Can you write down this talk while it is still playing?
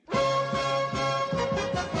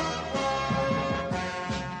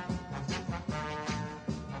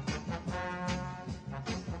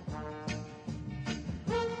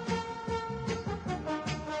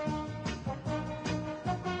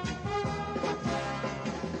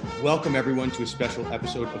Welcome, everyone, to a special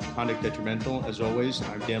episode of Conduct Detrimental. As always,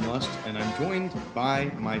 I'm Dan Lust, and I'm joined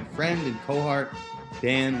by my friend and cohort,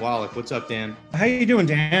 Dan Wallach. What's up, Dan? How you doing,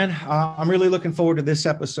 Dan? I'm really looking forward to this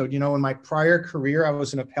episode. You know, in my prior career, I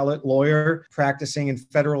was an appellate lawyer practicing in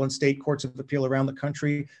federal and state courts of appeal around the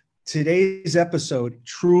country. Today's episode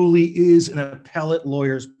truly is an appellate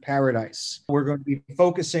lawyer's paradise. We're going to be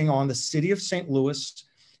focusing on the city of St. Louis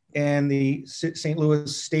and the St.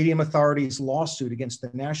 Louis Stadium Authority's lawsuit against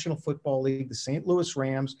the National Football League, the St. Louis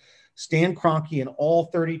Rams, Stan Kroenke, and all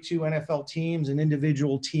 32 NFL teams and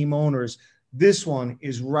individual team owners. This one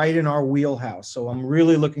is right in our wheelhouse. So I'm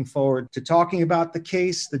really looking forward to talking about the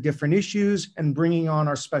case, the different issues, and bringing on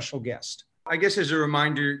our special guest. I guess as a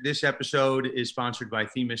reminder, this episode is sponsored by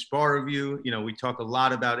Themis Bar Review. You know, we talk a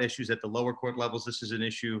lot about issues at the lower court levels. This is an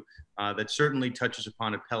issue that certainly touches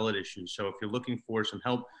upon appellate issues. So if you're looking for some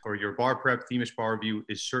help for your bar prep, Themis Bar Review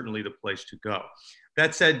is certainly the place to go.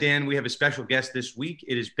 That said, Dan, we have a special guest this week.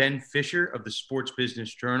 It is Ben Fisher of the Sports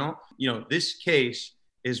Business Journal. You know, this case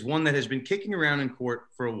is one that has been kicking around in court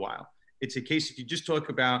for a while. It's a case, if you just talk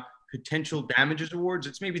about potential damages awards,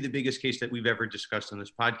 it's maybe the biggest case that we've ever discussed on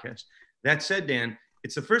this podcast. That said, Dan,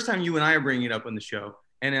 it's the first time you and I are bringing it up on the show.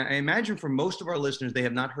 And I imagine for most of our listeners, they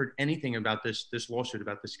have not heard anything about this lawsuit,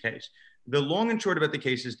 about this case. The long and short about the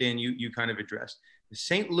case is, Dan, you kind of addressed. The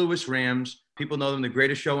St. Louis Rams, people know them, the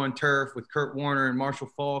greatest show on turf with Kurt Warner and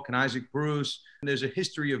Marshall Faulk and Isaac Bruce. And there's a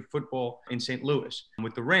history of football in St. Louis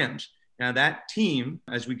with the Rams. Now, that team,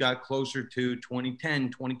 as we got closer to 2010,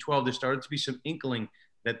 2012, there started to be some inkling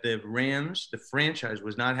that the Rams, the franchise,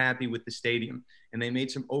 was not happy with the stadium. And they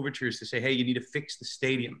made some overtures to say, hey, you need to fix the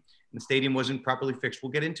stadium. And the stadium wasn't properly fixed.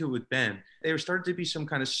 We'll get into it with Ben. There started to be some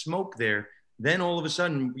kind of smoke there. Then all of a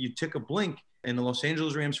sudden, you took a blink, and the Los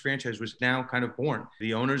Angeles Rams franchise was now kind of born.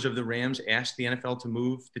 The owners of the Rams asked the NFL to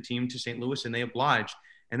move the team to St. Louis, and they obliged.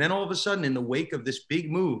 And then all of a sudden, in the wake of this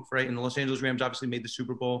big move, right, and the Los Angeles Rams obviously made the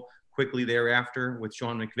Super Bowl quickly thereafter with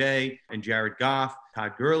Sean McVay and Jared Goff,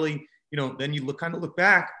 Todd Gurley. You know, then you look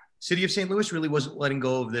back. City of St. Louis really wasn't letting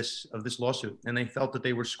go of this lawsuit, and they felt that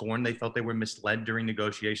they were scorned. They felt they were misled during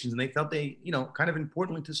negotiations, and they felt they, you know, kind of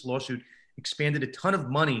importantly to this lawsuit, expanded a ton of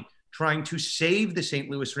money trying to save the St.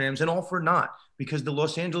 Louis Rams, and all for naught, because the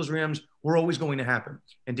Los Angeles Rams were always going to happen.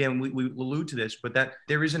 And Dan, we allude to this, but that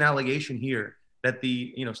there is an allegation here that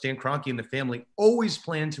the, you know, Stan Kroenke and the family always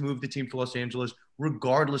planned to move the team to Los Angeles,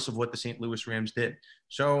 regardless of what the St. Louis Rams did.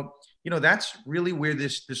 So, you know, that's really where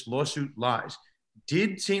this lawsuit lies.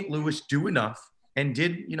 Did St. Louis do enough? And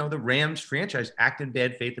did, you know, the Rams franchise act in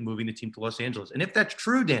bad faith in moving the team to Los Angeles? And if that's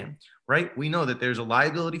true, Dan, right, we know that there's a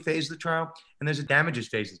liability phase of the trial and there's a damages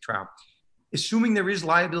phase of the trial. Assuming there is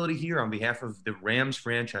liability here on behalf of the Rams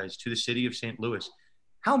franchise to the city of St. Louis,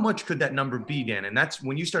 how much could that number be, Dan? And that's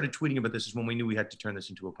when you started tweeting about this is when we knew we had to turn this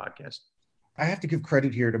into a podcast. I have to give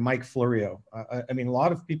credit here to Mike Florio. I mean, a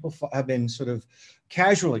lot of people have been sort of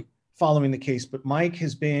casually following the case, but Mike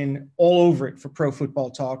has been all over it for Pro Football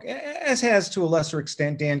Talk, as has to a lesser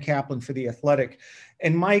extent Dan Kaplan for The Athletic.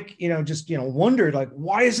 And Mike, you know, just, you know, wondered, like,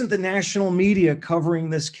 why isn't the national media covering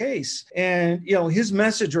this case? And, you know, his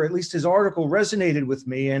message, or at least his article, resonated with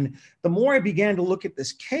me. And the more I began to look at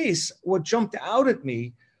this case, what jumped out at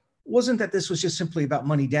me wasn't that this was just simply about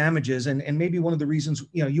money damages. And maybe one of the reasons,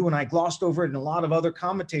 you know, you and I glossed over it and a lot of other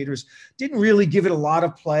commentators didn't really give it a lot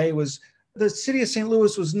of play was the city of St.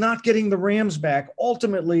 Louis was not getting the Rams back.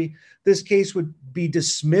 Ultimately, this case would be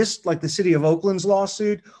dismissed like the city of Oakland's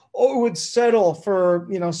lawsuit, or would settle for,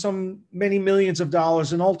 you know, some many millions of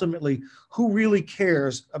dollars. And ultimately, who really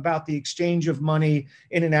cares about the exchange of money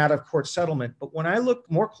in and out of court settlement? But when I look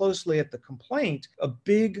more closely at the complaint, a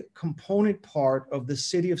big component part of the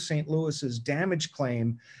city of St. Louis's damage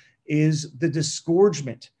claim is the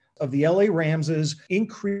disgorgement of the LA Rams'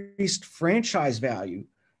 increased franchise value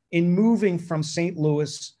in moving from St.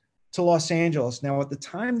 Louis to Los Angeles. Now, at the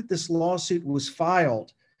time that this lawsuit was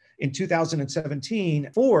filed in 2017,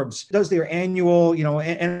 Forbes does their annual, you know,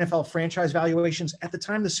 NFL franchise valuations. At the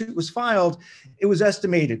time the suit was filed, it was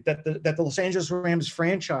estimated that the Los Angeles Rams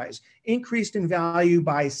franchise increased in value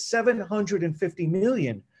by $750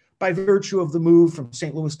 million by virtue of the move from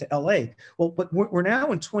St. Louis to LA. Well, but we're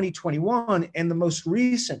now in 2021, and the most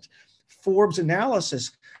recent Forbes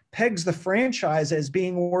analysis pegs the franchise as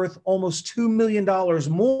being worth almost $2 million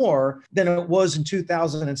more than it was in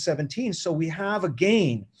 2017. So we have a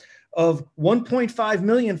gain of $1.5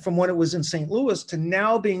 million from when it was in St. Louis to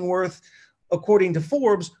now being worth, according to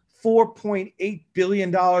Forbes, $4.8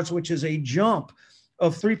 billion, which is a jump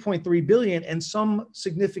of $3.3 billion. And some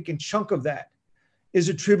significant chunk of that is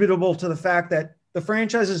attributable to the fact that The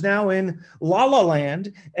franchise is now in La La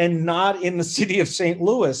Land and not in the city of St.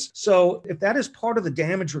 Louis. So if that is part of the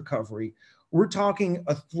damage recovery, we're talking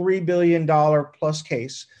a $3 billion plus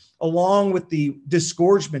case, along with the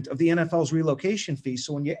disgorgement of the NFL's relocation fee.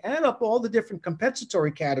 So when you add up all the different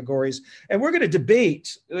compensatory categories, and we're going to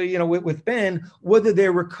debate, with Ben, whether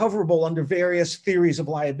they're recoverable under various theories of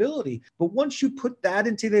liability. But once you put that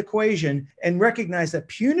into the equation and recognize that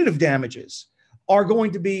punitive damages are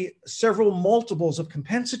going to be several multiples of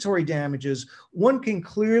compensatory damages, one can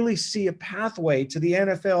clearly see a pathway to the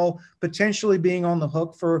NFL potentially being on the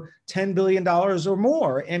hook for $10 billion or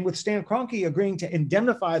more. And with Stan Kroenke agreeing to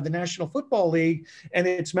indemnify the National Football League and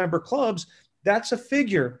its member clubs, that's a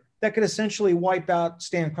figure that could essentially wipe out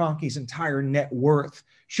Stan Kroenke's entire net worth,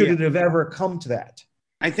 should it have ever come to that.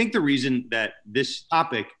 I think the reason that this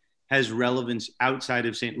topic has relevance outside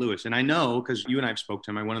of St. Louis. And I know, because you and I have spoke to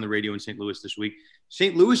him, I went on the radio in St. Louis this week.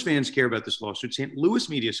 St. Louis fans care about this lawsuit. St. Louis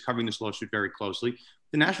media is covering this lawsuit very closely.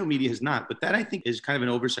 The national media has not, but that I think is kind of an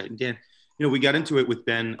oversight. And Dan, we got into it with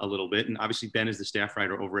Ben a little bit, and obviously Ben is the staff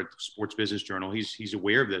writer over at the Sports Business Journal. He's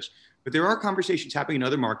aware of this, but there are conversations happening in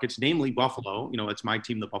other markets, namely Buffalo. It's my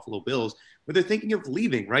team, the Buffalo Bills, where they're thinking of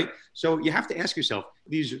leaving, right? So you have to ask yourself,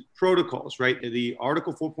 these protocols, right? The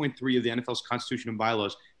Article 4.3 of the NFL's Constitution and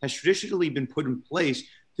bylaws has traditionally been put in place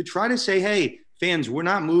to try to say, hey, fans, we're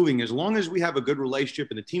not moving. As long as we have a good relationship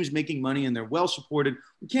and the team's making money and they're well supported,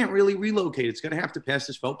 we can't really relocate. It's going to have to pass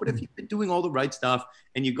this vote. But if you've been doing all the right stuff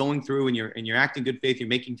and you're going through and you're acting good faith, you're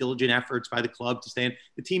making diligent efforts by the club to stay in,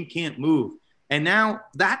 the team can't move. And now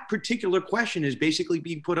that particular question is basically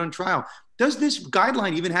being put on trial. Does this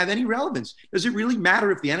guideline even have any relevance? Does it really matter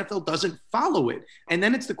if the NFL doesn't follow it? And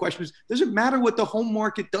then it's the question is, does it matter what the home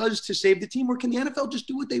market does to save the team, or can the NFL just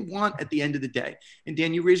do what they want at the end of the day? And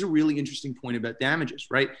Dan, you raise a really interesting point about damages,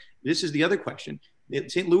 right? This is the other question.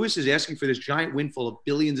 St. Louis is asking for this giant windfall of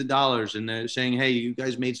billions of dollars, and they're saying, hey, you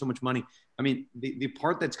guys made so much money. I mean, the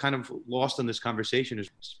part that's kind of lost in this conversation is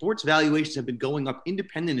sports valuations have been going up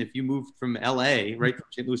independent. If you move from LA, right, from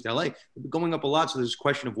St. Louis to LA, they've been going up a lot. So there's a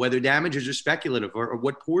question of whether damages are speculative or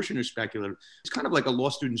what portion are speculative. It's kind of like a law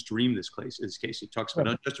student's dream, this case. It talks about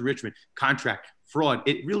unjust enrichment, contract, fraud.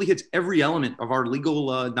 It really hits every element of our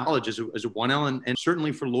legal knowledge as a one element. And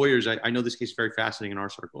certainly for lawyers, I know this case is very fascinating in our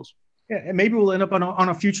circles. Yeah, and maybe we'll end up on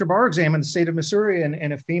a future bar exam in the state of Missouri. And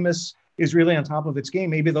if FEMAS is really on top of its game,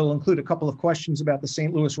 maybe they'll include a couple of questions about the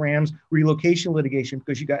St. Louis Rams relocation litigation,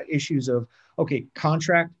 because you got issues of,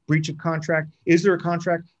 contract, breach of contract. Is there a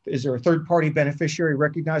contract? Is there a third-party beneficiary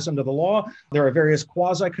recognized under the law? There are various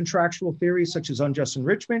quasi-contractual theories, such as unjust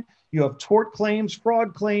enrichment. You have tort claims,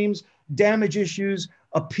 fraud claims, damage issues,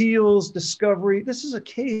 appeals, discovery. This is a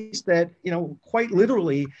case that, quite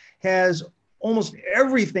literally has almost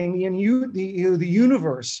everything in the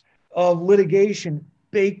universe of litigation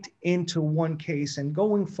baked into one case. And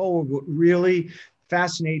going forward, what really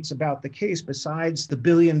fascinates about the case, besides the $1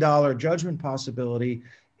 billion judgment possibility,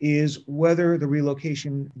 is whether the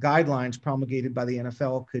relocation guidelines promulgated by the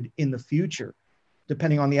NFL could, in the future,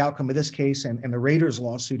 depending on the outcome of this case and the Raiders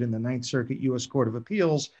lawsuit in the Ninth Circuit U.S. Court of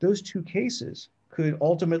Appeals, those two cases could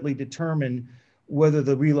ultimately determine whether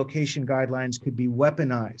the relocation guidelines could be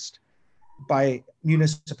weaponized by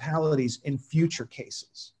municipalities in future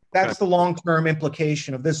cases. That's the long-term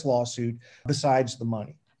implication of this lawsuit, besides the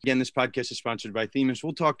money. Again, this podcast is sponsored by Themis.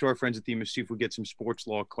 We'll talk to our friends at Themis, see if we get some sports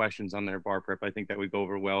law questions on their bar prep. I think that would go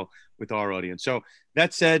over well with our audience. So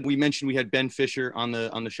that said, we mentioned we had Ben Fisher on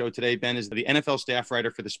the show today. Ben is the NFL staff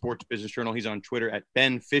writer for the Sports Business Journal. He's on Twitter at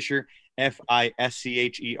Ben Fisher, Fischer,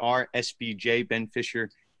 SBJ, Ben Fisher,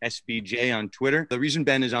 SBJ on Twitter. The reason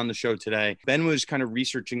Ben is on the show today, Ben was kind of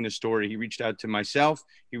researching the story. He reached out to myself,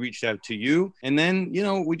 he reached out to you. And then,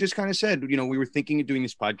 we just kind of said, we were thinking of doing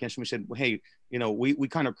this podcast, and we said, well, hey, we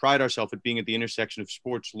kind of pride ourselves at being at the intersection of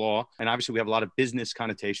sports law. And obviously we have a lot of business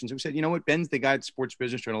connotations. And we said, you know what, Ben's the guy at Sports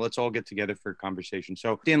Business Journal. Let's all get together for a conversation.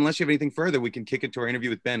 So Dan, unless you have anything further, we can kick it to our interview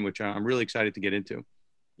with Ben, which I'm really excited to get into.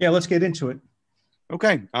 Yeah, let's get into it.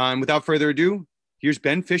 Okay. Without further ado, here's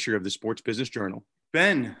Ben Fisher of the Sports Business Journal.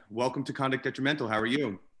 Ben, welcome to Conduct Detrimental. How are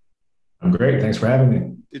you? I'm great. Thanks for having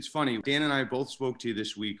me. It's funny. Dan and I both spoke to you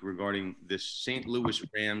this week regarding this St. Louis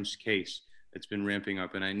Rams case that's been ramping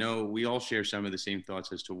up. And I know we all share some of the same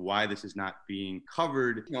thoughts as to why this is not being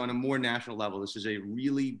covered on a more national level. This is a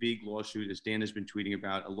really big lawsuit, as Dan has been tweeting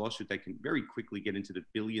about, a lawsuit that can very quickly get into the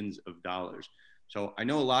billions of dollars. So I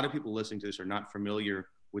know a lot of people listening to this are not familiar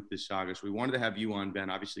with this saga. So we wanted to have you on, Ben.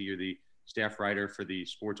 Obviously, you're the staff writer for the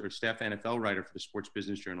sports, or staff NFL writer for the Sports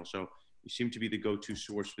Business Journal. So you seem to be the go-to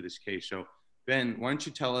source for this case. So Ben, why don't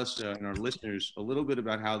you tell us and our listeners a little bit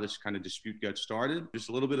about how this kind of dispute got started? Just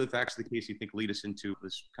a little bit of the facts of the case you think lead us into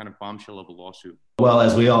this kind of bombshell of a lawsuit. Well,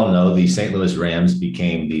 as we all know, the St. Louis Rams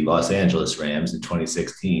became the Los Angeles Rams in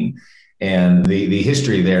 2016. And the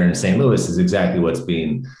history there in St. Louis is exactly what's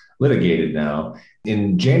being litigated now.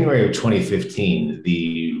 In January of 2015,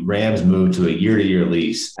 the Rams moved to a year-to-year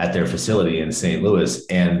lease at their facility in St. Louis.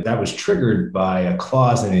 And that was triggered by a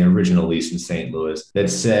clause in the original lease in St. Louis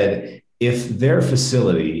that said if their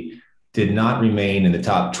facility did not remain in the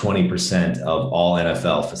top 20% of all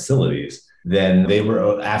NFL facilities, then they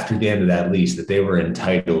were, after the end of that lease, that they were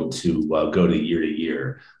entitled to go to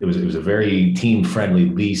year. It was a very team-friendly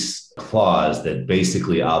lease clause that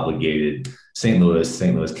basically obligated St.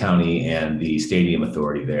 Louis County, and the stadium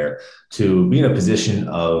authority there to be in a position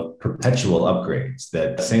of perpetual upgrades,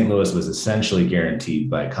 that St. Louis was essentially guaranteed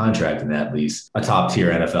by contract in that lease a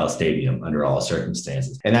top-tier NFL stadium under all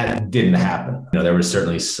circumstances. And that didn't happen. There was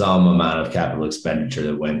certainly some amount of capital expenditure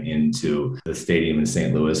that went into the stadium in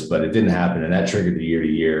St. Louis, but it didn't happen. And that triggered the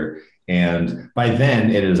year-to-year. And by then,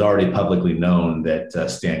 it is already publicly known that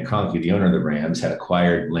Stan Kroenke, the owner of the Rams, had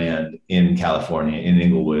acquired land in California, in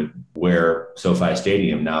Inglewood, where SoFi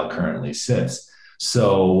Stadium now currently sits.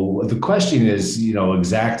 So the question is,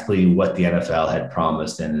 exactly what the NFL had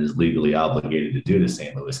promised and is legally obligated to do to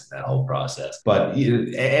St. Louis in that whole process. But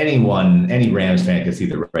any Rams fan could see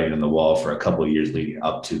the writing on the wall for a couple of years leading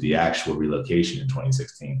up to the actual relocation in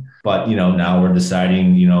 2016. But, now we're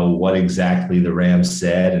deciding, what exactly the Rams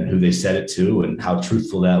said and who they said it to and how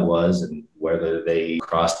truthful that was and whether they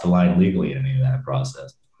crossed the line legally in any of that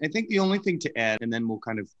process. I think the only thing to add, and then we'll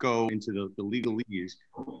kind of go into the legalese,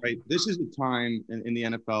 right? This is a time in the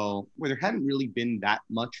NFL where there hadn't really been that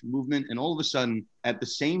much movement. And all of a sudden, at the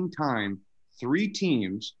same time, 3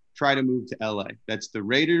 teams try to move to LA. That's the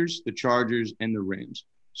Raiders, the Chargers, and the Rams.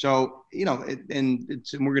 So, and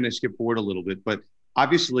we're going to skip forward a little bit, but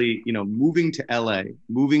obviously, moving to LA,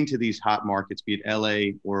 moving to these hot markets, be it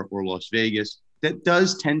LA or Las Vegas, that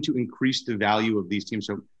does tend to increase the value of these teams.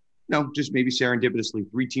 So, just maybe serendipitously,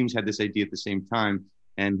 3 teams had this idea at the same time.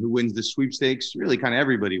 And who wins the sweepstakes? Really, kind of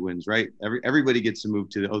everybody wins, right? Everybody gets to move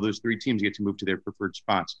to those 3 teams get to move to their preferred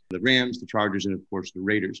spots: the Rams, the Chargers, and of course the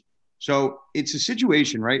Raiders. So it's a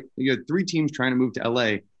situation, right? You have 3 teams trying to move to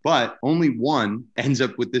LA, but only one ends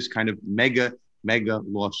up with this kind of mega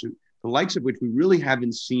lawsuit, the likes of which we really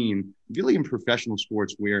haven't seen really in professional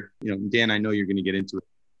sports where, Dan, I know you're going to get into it,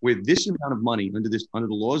 where this amount of money under the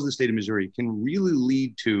laws of the state of Missouri can really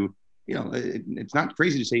lead to, it's not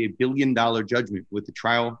crazy to say $1 billion judgment, with the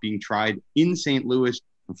trial being tried in St. Louis,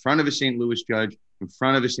 in front of a St. Louis judge, in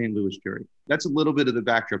front of a St. Louis jury. That's a little bit of the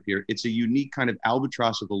backdrop here. It's a unique kind of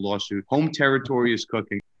albatross of a lawsuit. Home territory is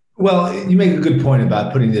cooking. Well, you make a good point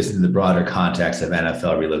about putting this in the broader context of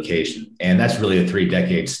NFL relocation. And that's really a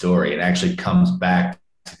 3-decade story. It actually comes back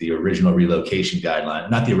to the original relocation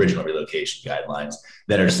guideline, not the original relocation guidelines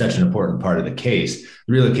that are such an important part of the case.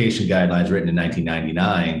 The relocation guidelines written in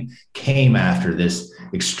 1999 came after this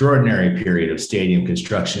extraordinary period of stadium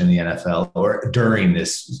construction in the NFL, or during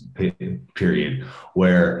this period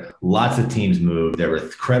where lots of teams moved. There were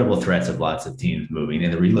credible threats of lots of teams moving,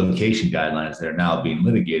 and the relocation guidelines that are now being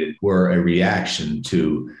litigated were a reaction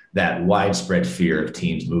to that widespread fear of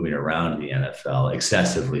teams moving around the NFL,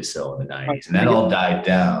 excessively so in the 90s. And that all died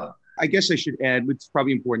down. I guess I should add, which is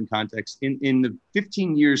probably important context, in the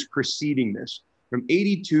 15 years preceding this, from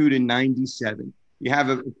 82 to 97, you have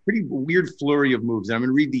a pretty weird flurry of moves. And I'm going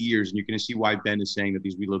to read the years, and you're going to see why Ben is saying that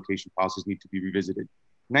these relocation policies need to be revisited.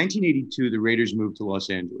 1982, the Raiders moved to Los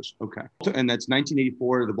Angeles. Okay. And that's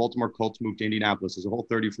 1984, the Baltimore Colts moved to Indianapolis. There's a whole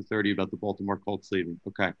 30 for 30 about the Baltimore Colts leaving.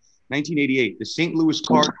 Okay. 1988, the St. Louis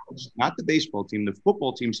Cardinals, not the baseball team, the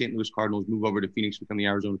football team, St. Louis Cardinals, move over to Phoenix, become the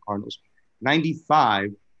Arizona Cardinals.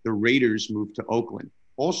 95, the Raiders moved to Oakland.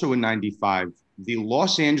 Also in 95, the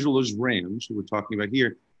Los Angeles Rams, who we're talking about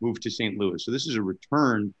here, moved to St. Louis. So this is a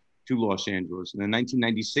return to Los Angeles. And in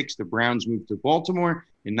 1996, the Browns moved to Baltimore.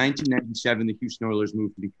 In 1997, the Houston Oilers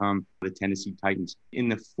moved to become the Tennessee Titans. In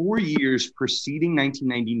the 4 years preceding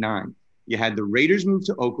 1999, you had the Raiders move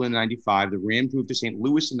to Oakland in 95, the Rams moved to St.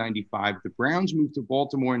 Louis in 95, the Browns moved to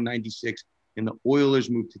Baltimore in 96, and the Oilers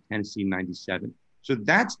moved to Tennessee in 97. So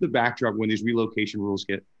that's the backdrop when these relocation rules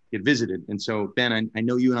get visited. And so, Ben, I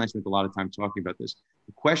know you and I spent a lot of time talking about this.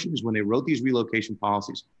 The question is, when they wrote these relocation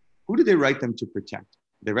policies, who did they write them to protect?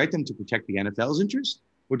 Did they write them to protect the NFL's interests?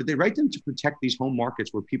 Or did they write them to protect these home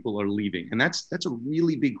markets where people are leaving? And that's a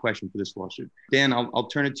really big question for this lawsuit. Dan, I'll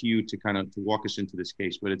turn it to you to walk us into this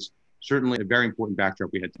case, but it's certainly a very important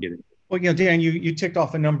backdrop we had to get into. Well, Dan, you ticked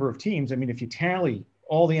off a number of teams. I mean, if you tally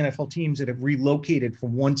all the NFL teams that have relocated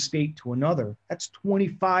from one state to another, that's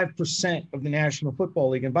 25% of the National Football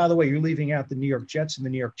League. And by the way, you're leaving out the New York Jets and the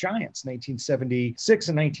New York Giants, 1976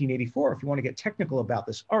 and 1984, if you want to get technical about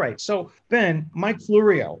this. All right. So Ben, Mike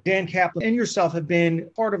Florio, Dan Kaplan, and yourself have been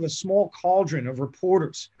part of a small cauldron of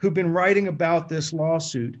reporters who've been writing about this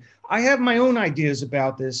lawsuit. I have my own ideas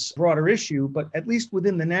about this broader issue, but at least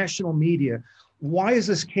within the national media, why is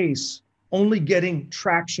this case only getting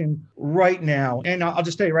traction right now? And I'll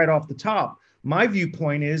just tell you right off the top, my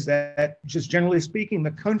viewpoint is that just generally speaking,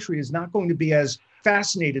 the country is not going to be as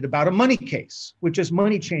fascinated about a money case with just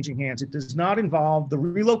money changing hands. It does not involve the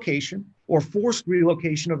relocation or forced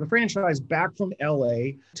relocation of the franchise back from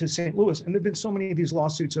LA to St. Louis. And there've been so many of these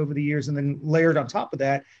lawsuits over the years. And then layered on top of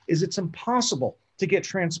that is it's impossible to get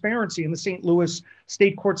transparency in the St. Louis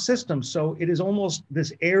state court system. So it is almost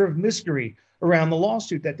this air of mystery around the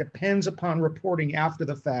lawsuit that depends upon reporting after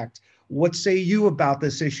the fact. What say you about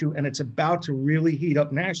this issue? And it's about to really heat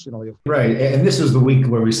up nationally. Right. And this was the week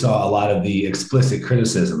where we saw a lot of the explicit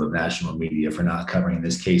criticism of national media for not covering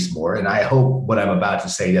this case more. And I hope what I'm about to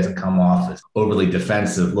say doesn't come off as overly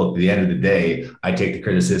defensive. Look, at the end of the day, I take the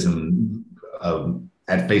criticism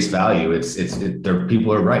at face value.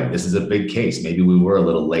 People are right. This is a big case. Maybe we were a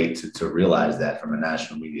little late to realize that from a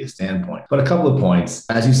national media standpoint. But a couple of points.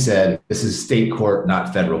 As you said, this is state court,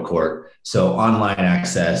 not federal court. So online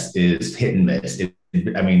access is hit and miss.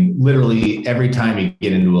 Literally every time you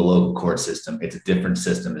get into a local court system, it's a different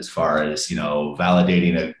system as far as,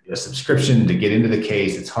 validating a subscription to get into the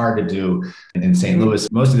case. It's hard to do. In St. Louis,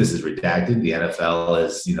 most of this is redacted. The NFL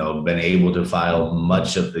has, been able to file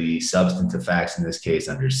much of the substantive facts in this case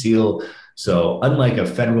under seal. So unlike a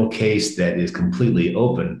federal case that is completely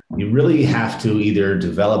open, you really have to either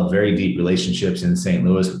develop very deep relationships in St.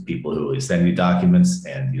 Louis with people who send you documents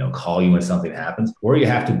and, call you when something happens, or you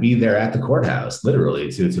have to be there at the courthouse,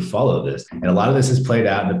 literally, to follow this. And a lot of this has played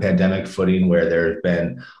out in the pandemic footing where there have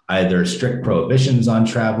been either strict prohibitions on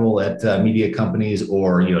travel at media companies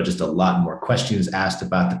or, just a lot more questions asked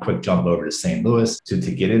about the quick jump over to St. Louis to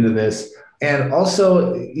get into this. And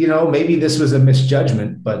also, maybe this was a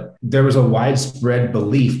misjudgment, but there was a widespread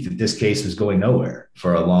belief that this case was going nowhere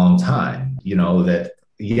for a long time. That,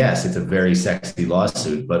 yes, it's a very sexy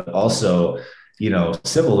lawsuit, but also,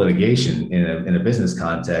 civil litigation in a business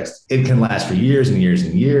context, it can last for years and years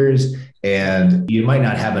and years. And you might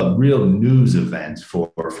not have a real news event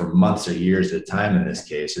for months or years at a time in this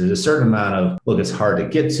case. There's a certain amount of, look, it's hard to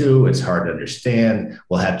get to, it's hard to understand.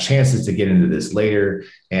 We'll have chances to get into this later.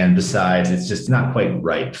 And besides, it's just not quite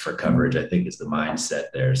ripe for coverage, I think is the mindset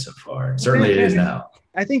there so far. Certainly it is now.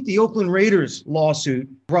 I think the Oakland Raiders lawsuit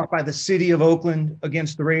brought by the city of Oakland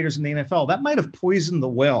against the Raiders in the NFL, that might have poisoned the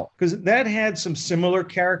well, because that had some similar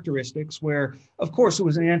characteristics where, of course, it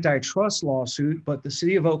was an antitrust lawsuit, but the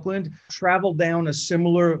city of Oakland traveled down a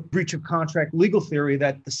similar breach of contract legal theory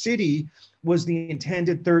that the city was the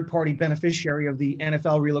intended third-party beneficiary of the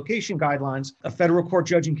NFL relocation guidelines. A federal court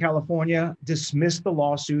judge in California dismissed the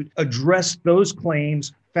lawsuit, addressed those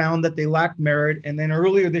claims, found that they lacked merit. And then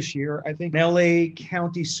earlier this year, I think an LA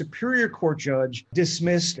County Superior Court judge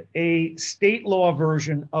dismissed a state law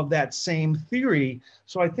version of that same theory.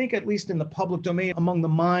 So I think at least in the public domain, among the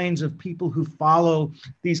minds of people who follow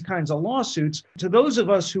these kinds of lawsuits, to those of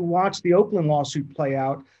us who watched the Oakland lawsuit play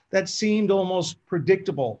out, that seemed almost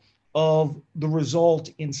predictable of the result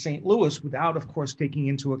in St. Louis without, of course, taking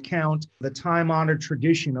into account the time-honored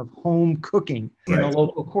tradition of home cooking in a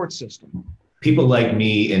local court system. People like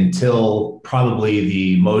me, until probably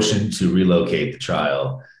the motion to relocate the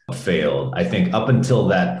trial failed, I think up until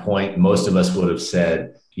that point, most of us would have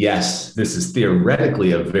said, yes, this is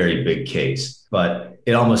theoretically a very big case, but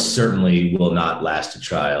it almost certainly will not last a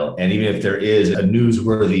trial. And even if there is a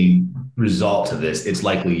newsworthy result to this, it's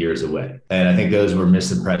likely years away. And I think those were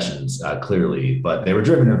misimpressions, clearly, but they were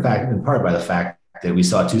driven, in part by the fact that we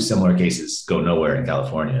saw two similar cases go nowhere in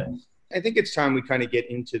California. I think it's time we kind of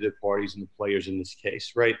get into the parties and the players in this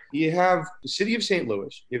case, right? You have the city of St.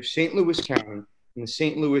 Louis, you have St. Louis County, and the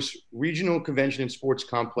St. Louis Regional Convention and Sports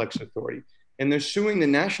Complex Authority. And they're suing the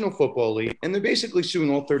National Football League, and they're basically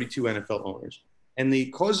suing all 32 NFL owners. And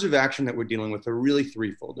the causes of action that we're dealing with are really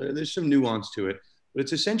threefold. There's some nuance to it, but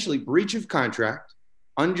it's essentially breach of contract,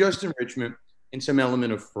 unjust enrichment, and some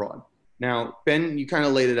element of fraud. Now, Ben, you kind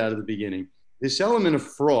of laid it out at the beginning. This element of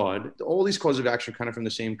fraud, all these causes of action are kind of from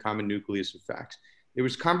the same common nucleus of facts. There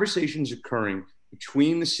was conversations occurring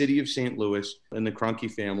between the city of St. Louis and the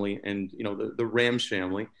Kroenke family and the Rams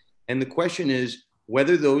family. And the question is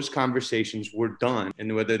whether those conversations were done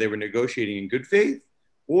and whether they were negotiating in good faith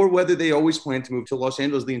or whether they always planned to move to Los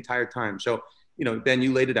Angeles the entire time. So Ben,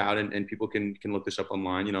 you laid it out, and people can look this up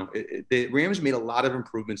online. The Rams made a lot of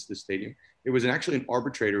improvements to the stadium. It was actually an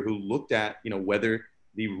arbitrator who looked at, whether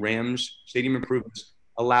the Rams stadium improvements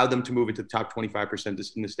allowed them to move into the top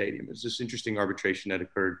 25% in the stadium. It's this interesting arbitration that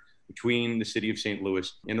occurred between the city of St.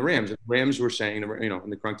 Louis and the Rams. And the Rams were saying, in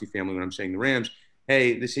the Kroenke family, when I'm saying the Rams,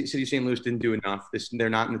 hey, the city of St. Louis didn't do enough. They're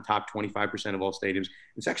not in the top 25% of all stadiums.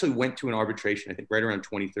 This actually went to an arbitration, I think, right around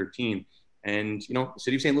 2013. And, the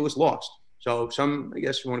city of St. Louis lost. So some, I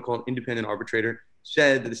guess you want to call it independent arbitrator,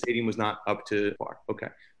 said that the stadium was not up to par. Okay.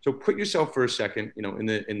 So put yourself for a second, in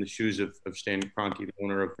the shoes of Stan Kroenke, the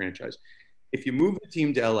owner of the franchise. If you move the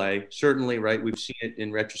team to LA, certainly, right, we've seen it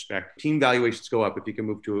in retrospect, team valuations go up if you can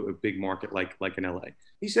move to a big market like in LA.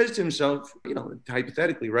 He says to himself,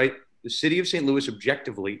 hypothetically, right, the city of St. Louis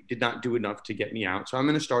objectively did not do enough to get me out. So I'm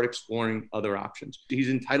going to start exploring other options. He's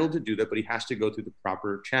entitled to do that, but he has to go through the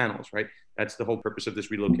proper channels, right? That's the whole purpose of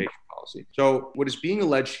this relocation policy. So what is being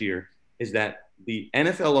alleged here is that the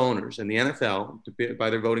NFL owners and the NFL, by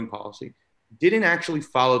their voting policy, didn't actually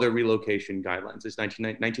follow their relocation guidelines, this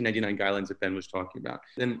 1999 guidelines that Ben was talking about.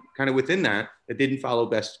 Then kind of within that, it didn't follow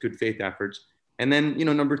best good faith efforts. And then,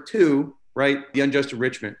 number two, right, the unjust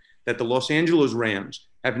enrichment, that the Los Angeles Rams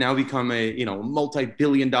have now become a,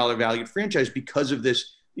 multi-billion-dollar valued franchise because of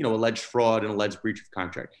this, alleged fraud and alleged breach of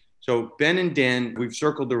contract. So Ben and Dan, we've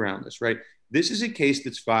circled around this, right? This is a case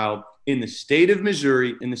that's filed in the state of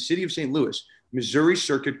Missouri, in the city of St. Louis, Missouri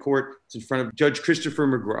Circuit Court. It's in front of Judge Christopher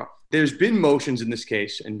McGraw. There's been motions in this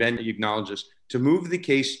case, and Ben, you acknowledge this, to move the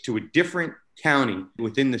case to a different county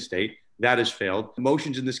within the state. That has failed.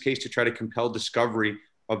 Motions in this case to try to compel discovery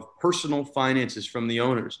of personal finances from the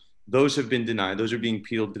owners. Those have been denied. Those are being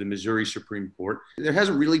appealed to the Missouri Supreme Court. There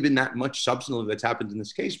hasn't really been that much substantive that's happened in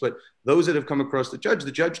this case, but those that have come across the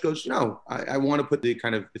judge goes, no, I want to put the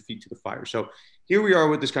feet to the fire. So here we are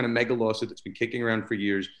with this kind of mega lawsuit that's been kicking around for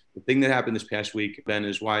years. The thing that happened this past week, Ben,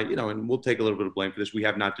 is why, and we'll take a little bit of blame for this. We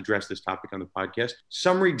have not addressed this topic on the podcast.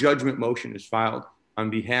 Summary judgment motion is filed on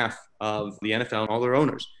behalf of the NFL and all their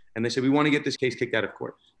owners. And they said, we want to get this case kicked out of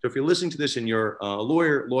court. So if you're listening to this and you're a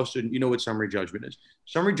lawyer, law student, you know what summary judgment is.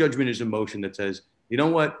 Summary judgment is a motion that says, you know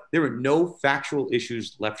what? There are no factual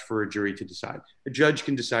issues left for a jury to decide. A judge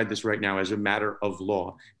can decide this right now as a matter of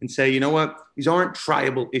law and say, you know what? These aren't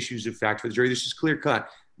triable issues of fact for the jury. This is clear cut.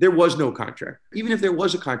 There was no contract. Even if there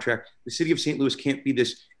was a contract, the city of St. Louis can't be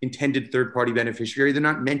this intended third-party beneficiary. They're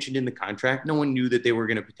not mentioned in the contract. No one knew that they were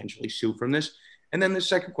going to potentially sue from this. And then the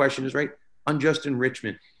second question is, right, unjust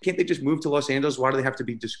enrichment. Can't they just move to Los Angeles? Why do they have to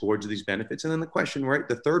be disgorged of these benefits? And then the question, right,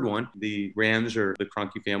 the third one, the Rams or the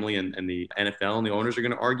Kroenke family and the NFL and the owners are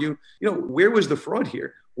going to argue, where was the fraud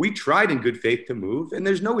here? We tried in good faith to move, and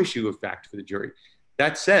there's no issue of fact for the jury.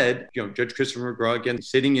 That said, Judge Christopher McGraw, again,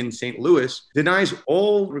 sitting in St. Louis, denies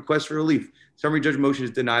all requests for relief. Summary judgment motion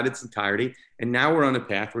is denied its entirety. And now we're on a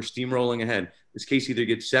path. We're steamrolling ahead. This case either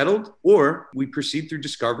gets settled or we proceed through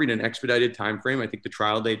discovery in an expedited time frame. I think the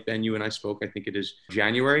trial date, Ben, you and I spoke, I think it is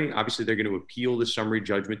January. Obviously, they're going to appeal the summary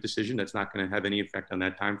judgment decision. That's not going to have any effect on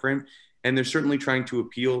that time frame. And they're certainly trying to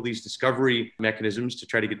appeal these discovery mechanisms to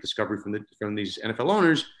try to get discovery from these NFL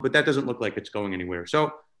owners. But that doesn't look like it's going anywhere.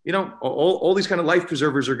 So, all these kind of life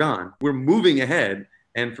preservers are gone. We're moving ahead.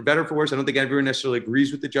 And for better or for worse, I don't think everyone necessarily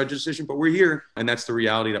agrees with the judge's decision, but we're here. And that's the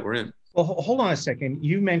reality that we're in. Well, hold on a second.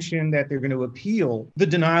 You mentioned that they're going to appeal the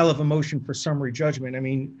denial of a motion for summary judgment. I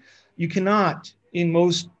mean, you cannot, in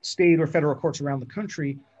most state or federal courts around the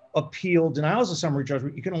country, appeal denials of summary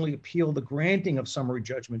judgment. You can only appeal the granting of summary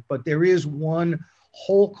judgment. But there is one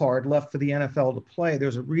whole card left for the NFL to play.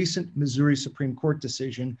 There's a recent Missouri Supreme Court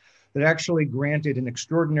decision that actually granted an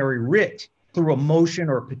extraordinary writ through a motion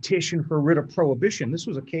or a petition for a writ of prohibition. This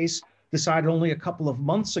was a case decided only a couple of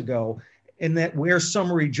months ago, and that where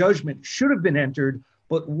summary judgment should have been entered,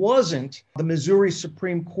 but wasn't, the Missouri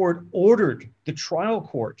Supreme Court ordered the trial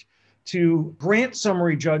court to grant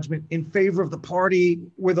summary judgment in favor of the party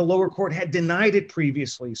where the lower court had denied it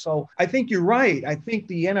previously. So I think you're right. I think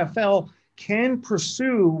the NFL can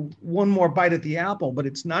pursue one more bite at the apple, but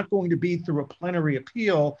it's not going to be through a plenary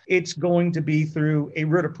appeal. It's going to be through a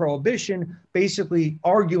writ of prohibition, basically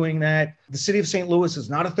arguing that the city of St. Louis is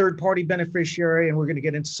not a third-party beneficiary, and we're going to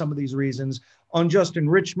get into some of these reasons. Unjust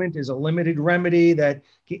enrichment is a limited remedy that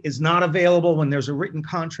is not available when there's a written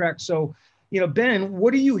contract. So, Ben,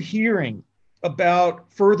 what are you hearing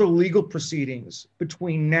about further legal proceedings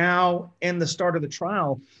between now and the start of the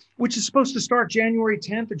trial, which is supposed to start January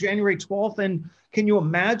 10th or January 12th? And can you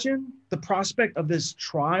imagine the prospect of this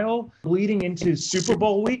trial bleeding into Super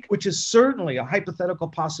Bowl week, which is certainly a hypothetical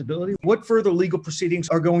possibility? What further legal proceedings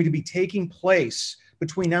are going to be taking place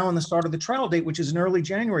between now and the start of the trial date, which is in early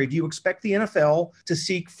January. Do you expect the NFL to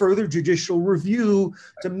seek further judicial review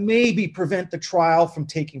to maybe prevent the trial from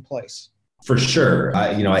taking place? For sure.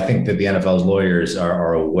 I think that the NFL's lawyers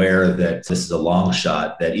are aware that this is a long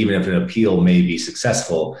shot, that even if an appeal may be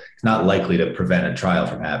successful, it's not likely to prevent a trial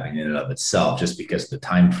from happening in and of itself, just because of the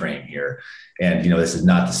time frame here. And, this is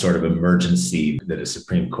not the sort of emergency that a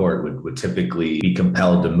Supreme Court would typically be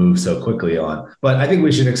compelled to move so quickly on. But I think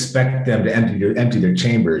we should expect them to empty their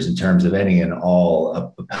chambers in terms of any and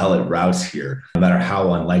all appellate routes here, no matter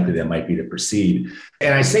how unlikely they might be to proceed.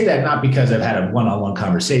 And I say that not because I've had a one-on-one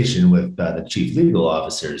conversation with the chief legal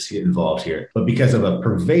officers involved here, but because of a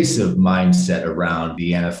pervasive mindset around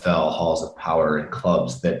the NFL halls of power and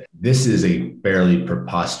clubs that this is a fairly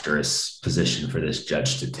preposterous position for this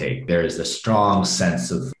judge to take. There is a strong sense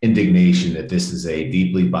of indignation that this is a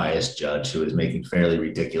deeply biased judge who is making fairly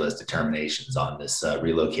ridiculous determinations on this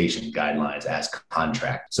relocation guidelines as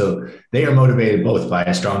contract. So they are motivated both by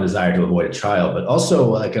a strong desire to avoid a trial, but also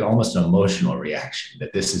like almost an emotional reaction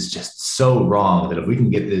that this is just so wrong that if we can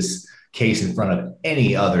get this case in front of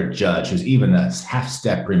any other judge who's even a half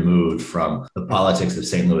step removed from the politics of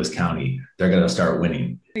St. Louis County, they're going to start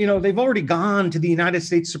winning. They've already gone to the United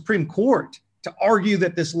States Supreme Court to argue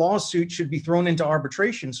that this lawsuit should be thrown into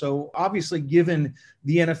arbitration. So obviously, given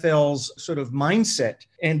the NFL's sort of mindset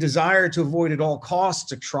and desire to avoid at all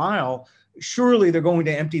costs a trial, surely they're going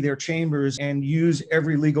to empty their chambers and use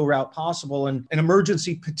every legal route possible. And an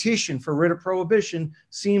emergency petition for writ of prohibition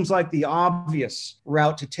seems like the obvious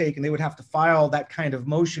route to take. And they would have to file that kind of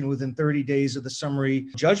motion within 30 days of the summary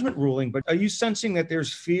judgment ruling. But are you sensing that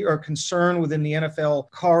there's fear or concern within the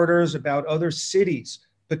NFL corridors about other cities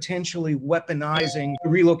potentially weaponizing the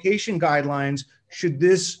relocation guidelines should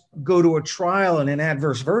this go to a trial and an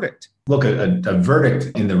adverse verdict? Look, a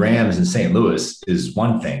verdict in the Rams in St. Louis is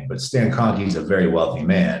one thing, but Stan Kroenke's a very wealthy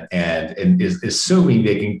man and is assuming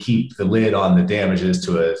they can keep the lid on the damages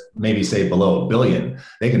to maybe say below $1 billion.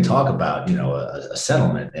 They can talk about, a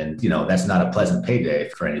settlement and, that's not a pleasant payday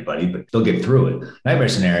for anybody, but they'll get through it. Nightmare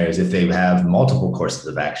scenario is if they have multiple courses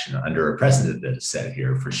of action under a precedent that is set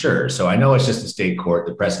here for sure. So I know it's just a state court.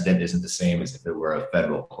 The precedent isn't the same as if it were a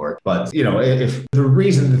federal court, but, if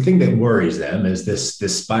the thing that worries them is this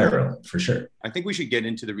spiral. For sure. I think we should get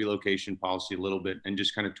into the relocation policy a little bit and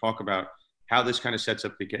just kind of talk about how this kind of sets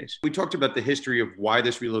up the case. We talked about the history of why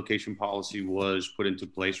this relocation policy was put into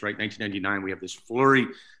place, right? 1999, we have this flurry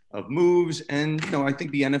of moves. And, I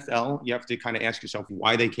think the NFL, you have to kind of ask yourself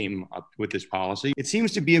why they came up with this policy. It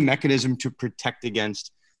seems to be a mechanism to protect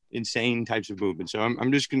against insane types of movement. So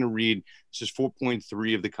I'm just going to read, this is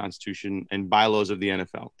 4.3 of the Constitution and bylaws of the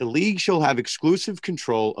NFL. The league shall have exclusive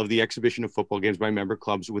control of the exhibition of football games by member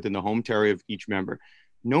clubs within the home territory of each member.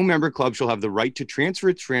 No member club shall have the right to transfer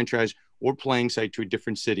its franchise or playing site to a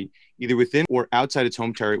different city, either within or outside its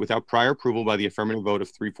home territory without prior approval by the affirmative vote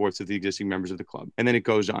of 3/4 of the existing members of the club. And then it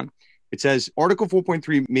goes on. It says Article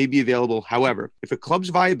 4.3 may be available, however, if a club's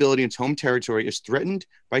viability in its home territory is threatened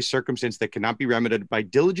by circumstance that cannot be remedied by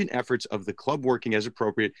diligent efforts of the club working as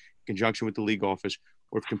appropriate in conjunction with the league office,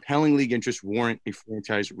 or if compelling league interests warrant a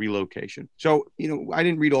franchise relocation. So, I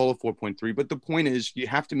didn't read all of 4.3, but the point is you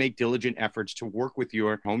have to make diligent efforts to work with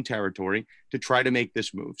your home territory to try to make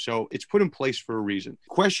this move. So it's put in place for a reason.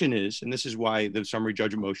 Question is, and this is why the summary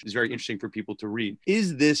judgment motion is very interesting for people to read,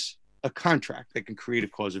 is this a contract that can create a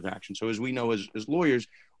cause of action? So as we know as lawyers,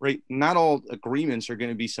 right, not all agreements are going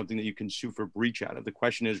to be something that you can sue for breach out of. The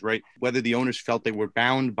question is, right, whether the owners felt they were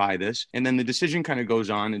bound by this. And then the decision kind of goes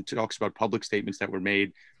on and talks about public statements that were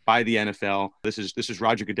made by the NFL. This is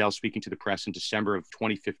Roger Goodell speaking to the press in December of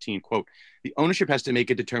 2015. Quote, the ownership has to make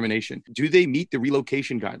a determination. Do they meet the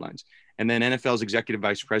relocation guidelines? And then NFL's executive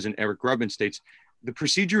vice president, Eric Grubman, states, the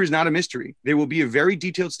procedure is not a mystery. There will be a very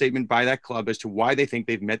detailed statement by that club as to why they think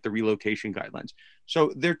they've met the relocation guidelines.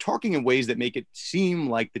 So they're talking in ways that make it seem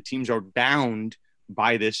like the teams are bound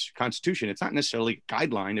by this constitution. It's not necessarily a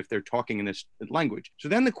guideline if they're talking in this language. So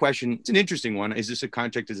then the question, it's an interesting one. Is this a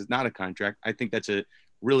contract? Is it not a contract? I think that's a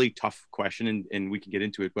really tough question and we can get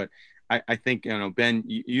into it. But I think, Ben,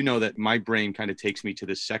 you know that my brain kind of takes me to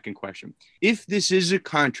the second question. If this is a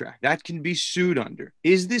contract that can be sued under,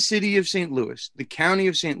 is the city of St. Louis, the county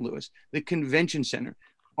of St. Louis, the convention center,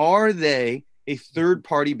 are they a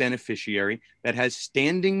third-party beneficiary that has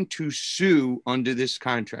standing to sue under this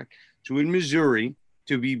contract? So in Missouri,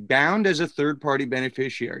 to be bound as a third-party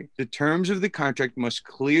beneficiary, the terms of the contract must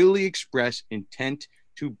clearly express intent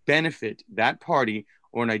to benefit that party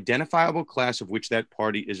or an identifiable class of which that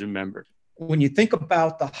party is a member. When you think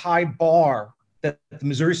about the high bar that the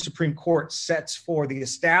Missouri Supreme Court sets for the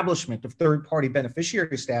establishment of third-party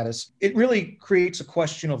beneficiary status, it really creates a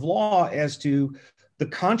question of law as to the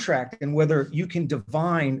contract and whether you can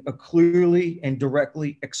divine a clearly and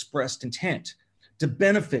directly expressed intent to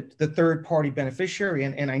benefit the third-party beneficiary.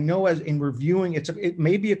 And I know as in reviewing, it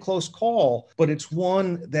may be a close call, but it's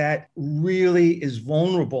one that really is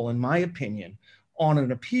vulnerable, in my opinion, on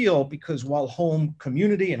an appeal, because while home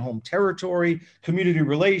community and home territory, community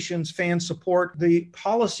relations, fan support, the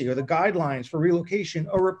policy or the guidelines for relocation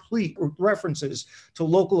are replete with references to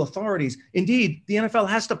local authorities. Indeed, the NFL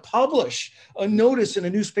has to publish a notice in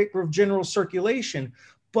a newspaper of general circulation.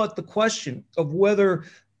 But the question of whether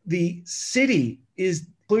the city is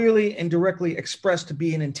clearly and directly expressed to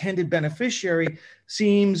be an intended beneficiary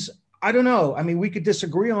seems, I don't know. I mean, we could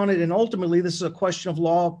disagree on it. And ultimately, this is a question of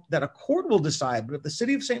law that a court will decide. But if the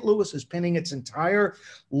city of St. Louis is pinning its entire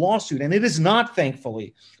lawsuit, and it is not,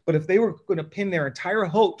 thankfully, but if they were going to pin their entire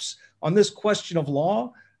hopes on this question of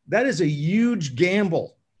law, that is a huge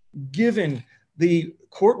gamble, given the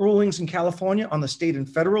court rulings in California on the state and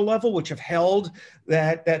federal level, which have held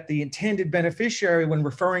that the intended beneficiary, when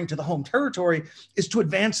referring to the home territory, is to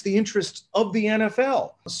advance the interests of the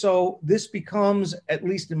NFL. So this becomes, at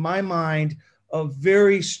least in my mind, a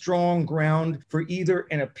very strong ground for either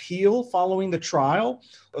an appeal following the trial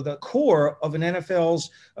or the core of an NFL's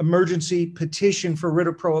emergency petition for writ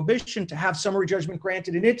of prohibition to have summary judgment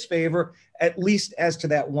granted in its favor, at least as to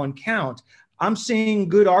that one count. I'm seeing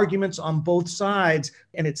good arguments on both sides,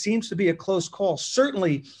 and it seems to be a close call.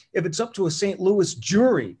 Certainly, if it's up to a St. Louis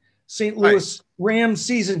jury, St. Louis Rams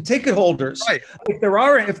season ticket holders, if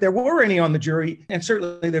there were any on the jury, and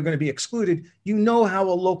certainly they're going to be excluded, you know how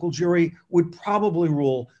a local jury would probably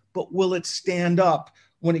rule. But will it stand up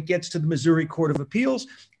when it gets to the Missouri Court of Appeals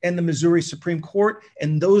and the Missouri Supreme Court?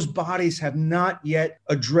 And those bodies have not yet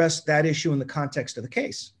addressed that issue in the context of the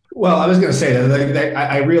case. Well, I was going to say that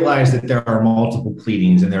I realize that there are multiple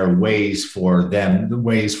pleadings and there are ways for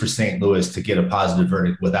St. Louis to get a positive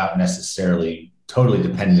verdict without necessarily totally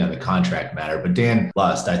depending on the contract matter. But Dan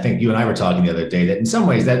Lust, I think you and I were talking the other day that in some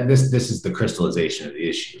ways that this is the crystallization of the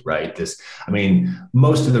issue, right?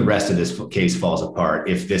 Most of the rest of this case falls apart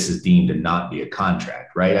if this is deemed to not be a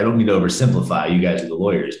contract, right? I don't mean to oversimplify. You guys are the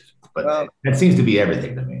lawyers, but that seems to be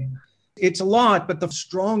everything to me. It's a lot, but the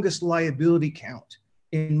strongest liability count,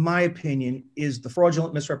 in my opinion, is the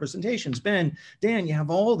fraudulent misrepresentations. Dan, you have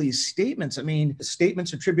all these statements. I mean,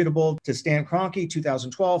 statements attributable to Stan Kroenke,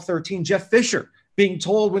 2012, 13, Jeff Fisher being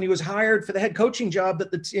told when he was hired for the head coaching job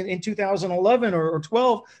that in 2011 or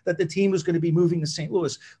 12, that the team was going to be moving to St.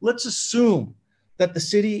 Louis. Let's assume that the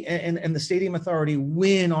city and the stadium authority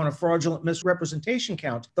win on a fraudulent misrepresentation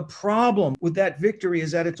count. The problem with that victory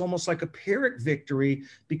is that it's almost like a Pyrrhic victory,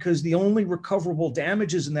 because the only recoverable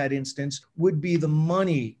damages in that instance would be the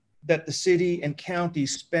money that the city and county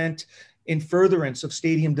spent in furtherance of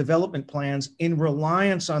stadium development plans in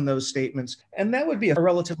reliance on those statements. And that would be a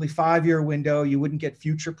relatively 5-year window. You wouldn't get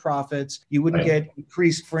future profits. You wouldn't get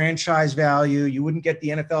increased franchise value. You wouldn't get the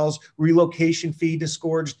NFL's relocation fee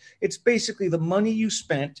disgorged. It's basically the money you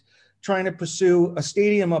spent trying to pursue a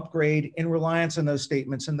stadium upgrade in reliance on those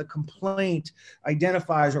statements. And the complaint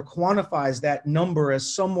identifies or quantifies that number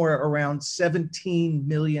as somewhere around $17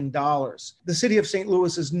 million. The city of St.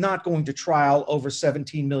 Louis is not going to trial over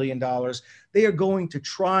 $17 million. They are going to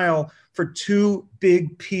trial for two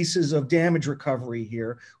big pieces of damage recovery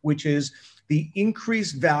here, which is the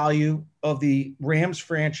increased value of the Rams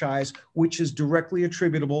franchise, which is directly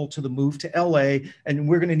attributable to the move to LA. And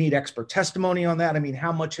we're going to need expert testimony on that. I mean,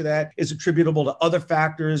 how much of that is attributable to other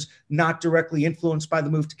factors not directly influenced by the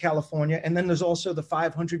move to California? And then there's also the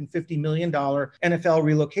 $550 million NFL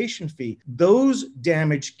relocation fee. Those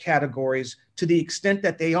damage categories, to the extent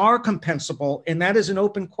that they are compensable, and that is an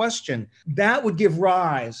open question, that would give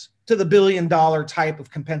rise to the $1 billion type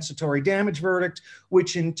of compensatory damage verdict,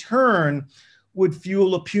 which in turn would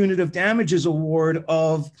fuel a punitive damages award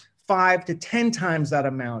of 5 to 10 times that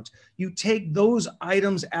amount. You take those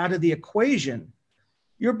items out of the equation,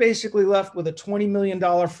 you're basically left with a $20 million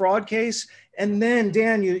fraud case. And then,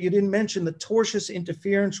 Dan, you didn't mention the tortious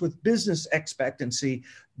interference with business expectancy.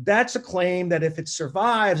 That's a claim that if it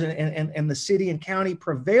survives and the city and county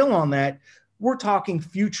prevail on that, we're talking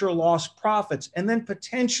future lost profits. And then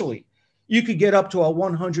potentially you could get up to a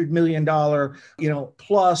 $100 million,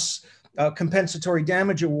 plus compensatory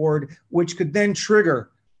damage award, which could then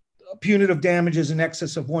trigger punitive damages in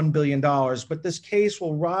excess of $1 billion. But this case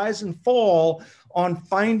will rise and fall on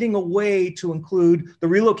finding a way to include the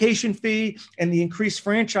relocation fee and the increased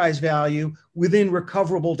franchise value within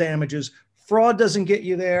recoverable damages. Fraud doesn't get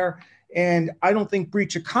you there. And I don't think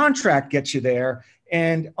breach of contract gets you there.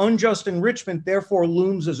 And unjust enrichment, therefore,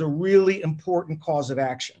 looms as a really important cause of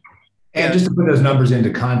action. And just to put those numbers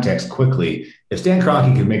into context quickly, if Stan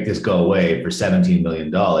Kroenke could make this go away for $17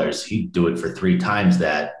 million, he'd do it for 3 times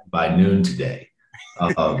that by noon today.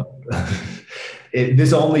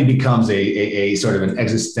 This only becomes a sort of an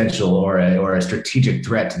existential or a strategic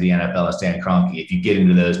threat to the NFL and Stan Kroenke if you get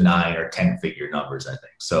into those 9 or 10 figure numbers, I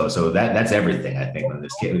think. So that's everything, I think, when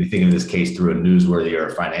you think of this case through a newsworthy or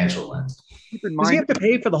a financial lens. Keep in mind, does he have to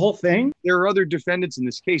pay for the whole thing? There are other defendants in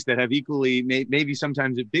this case that have equally, maybe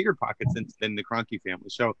sometimes bigger pockets than the Kroenke family.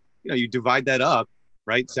 So, you divide that up,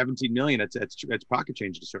 right? 17 million, that's pocket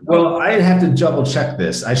change to a certain Well, I have to double check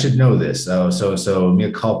this. I should know this. So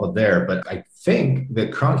mea culpa there. But I think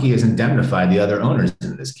that Kroenke has indemnified the other owners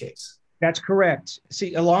in this case. That's correct.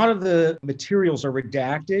 See, a lot of the materials are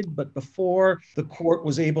redacted, but before the court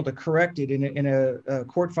was able to correct it in a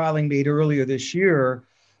court filing made earlier this year,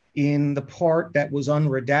 in the part that was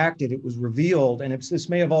unredacted, it was revealed, and this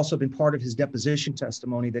may have also been part of his deposition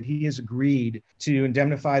testimony, that he has agreed to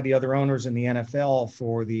indemnify the other owners in the NFL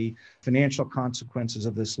for the financial consequences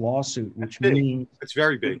of this lawsuit, which means it's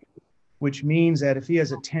very big. Which means that if he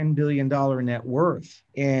has a $10 billion net worth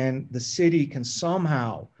and the city can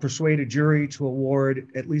somehow persuade a jury to award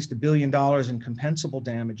at least $1 billion in compensable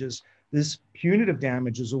damages, this punitive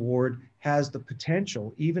damages award has the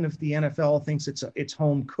potential, even if the NFL thinks it's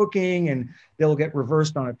home cooking and they'll get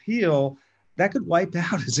reversed on appeal, that could wipe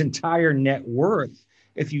out his entire net worth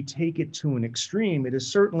if you take it to an extreme. It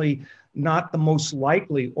is certainly not the most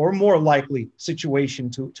likely or more likely situation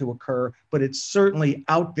to occur, but it's certainly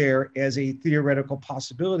out there as a theoretical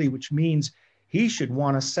possibility, which means he should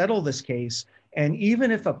want to settle this case. And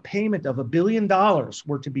even if a payment of $1 billion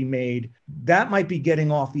were to be made, that might be getting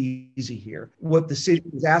off easy here. What the city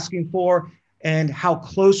is asking for and how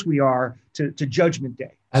close we are to Judgment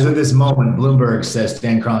Day. As of this moment, Bloomberg says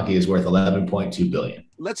Stan Kroenke is worth $11.2 billion.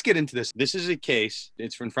 Let's get into this. This is a case.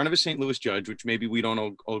 It's in front of a St. Louis judge, which maybe we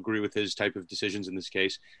don't all agree with his type of decisions in this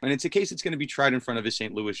case. And it's a case that's going to be tried in front of a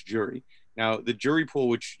St. Louis jury. Now, the jury pool,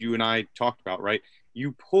 which you and I talked about, right?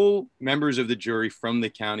 You pull members of the jury from the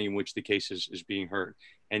county in which the case is being heard.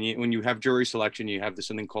 And when you have jury selection, you have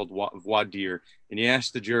something called voir dire. And you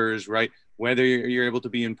ask the jurors, right, whether you're able to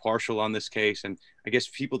be impartial on this case. And I guess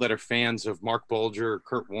people that are fans of Mark Bulger or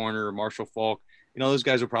Kurt Warner or Marshall Falk, those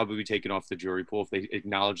guys will probably be taken off the jury pool if they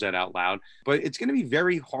acknowledge that out loud. But it's going to be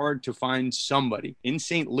very hard to find somebody in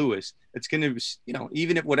St. Louis that's going to,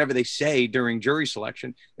 even if whatever they say during jury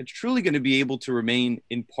selection, it's truly going to be able to remain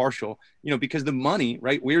impartial, because the money,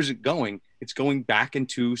 right, where's it going? It's going back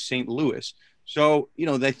into St. Louis. So,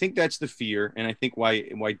 I think that's the fear. And I think why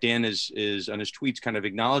Dan is on his tweets kind of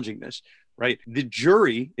acknowledging this, right? The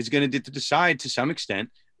jury is going to decide to some extent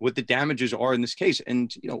what the damages are in this case.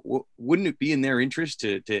 And, wouldn't it be in their interest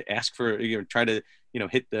to ask for, try to,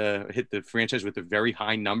 hit the franchise with a very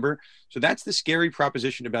high number? So that's the scary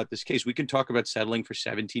proposition about this case. We can talk about settling for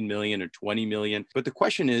 17 million or 20 million, but the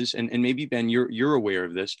question is, and maybe Ben, you're aware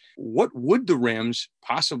of this, what would the Rams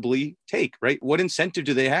possibly take, right? What incentive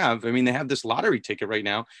do they have? I mean, they have this lottery ticket right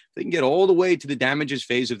now. They can get all the way to the damages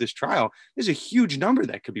phase of this trial. There's a huge number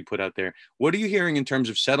that could be put out there. What are you hearing in terms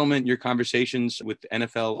of settlement, your conversations with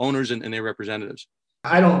NFL owners and their representatives?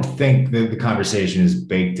 I don't think that the conversation is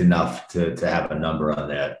baked enough to have a number on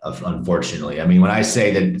that, unfortunately. I mean, when I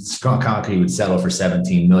say that Kroenke would settle for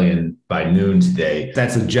 17 million by noon today,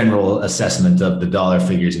 that's a general assessment of the dollar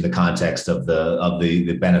figures in the context of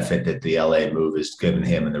the benefit that the LA move has given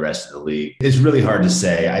him and the rest of the league. It's really hard to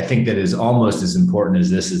say. I think that is almost as important as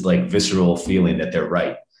this is like visceral feeling that they're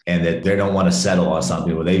right and that they don't want to settle on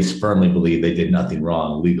something where they firmly believe they did nothing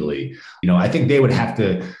wrong legally. I think they would have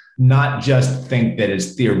to not just think that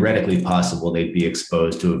it's theoretically possible they'd be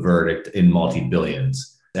exposed to a verdict in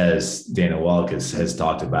multi-billions, as Dana Wallach has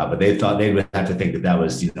talked about, but they thought they would have to think that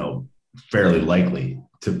was, fairly likely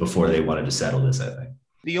before they wanted to settle this, I think.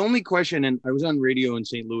 The only question, and I was on radio in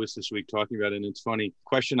St. Louis this week talking about it, and it's funny,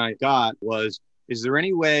 question I got was, is there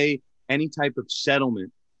any way any type of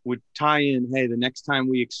settlement would tie in, hey, the next time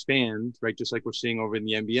we expand, right, just like we're seeing over in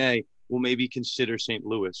the NBA, we'll maybe consider St.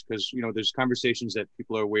 Louis, because, there's conversations that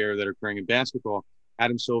people are aware that are occurring in basketball.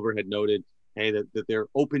 Adam Silver had noted, hey, that they're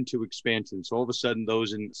open to expansion. So all of a sudden,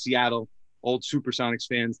 those in Seattle, old Supersonics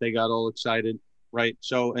fans, they got all excited, right?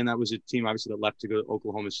 So, and that was a team, obviously, that left to go to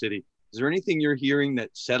Oklahoma City. Is there anything you're hearing that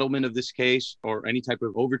settlement of this case or any type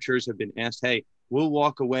of overtures have been asked, hey, we'll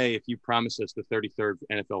walk away if you promise us the 33rd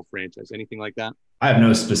NFL franchise? Anything like that? I have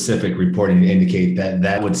no specific reporting to indicate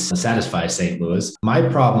that would satisfy St. Louis. My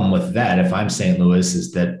problem with that, if I'm St. Louis,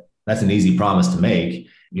 is that That's an easy promise to make.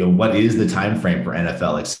 What is the time frame for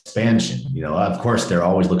NFL expansion? Of course, they're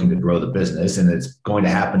always looking to grow the business, and it's going to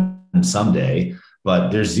happen someday.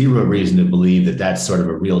 But there's zero reason to believe that that's sort of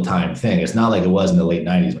a real-time thing. It's not like it was in the late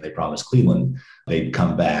 90s when they promised Cleveland they'd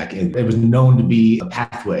come back. It was known to be a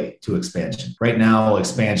pathway to expansion. Right now,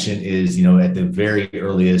 expansion is, at the very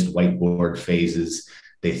earliest whiteboard phases.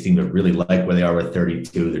 They seem to really like where they are with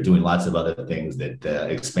 32. They're doing lots of other things that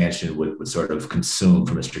expansion would sort of consume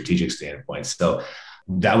from a strategic standpoint. So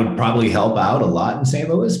that would probably help out a lot in St.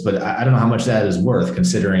 Louis, but I don't know how much that is worth,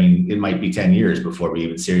 considering it might be 10 years before we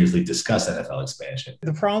even seriously discuss NFL expansion.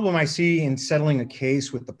 The problem I see in settling a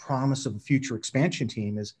case with the promise of a future expansion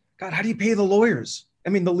team is, God, how do you pay the lawyers? I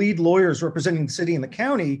mean, the lead lawyers representing the city and the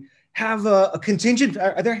county have a contingent.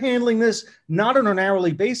 They're handling this not on an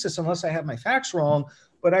hourly basis, unless I have my facts wrong.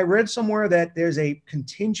 But I read somewhere that there's a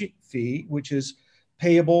contingent fee, which is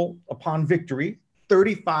payable upon victory,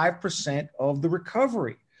 35% of the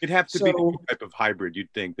recovery. It'd have to be some type of hybrid,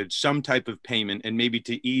 you'd think, that some type of payment, and maybe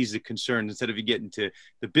to ease the concern, instead of you getting to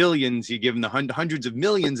the billions, you give them the hundreds of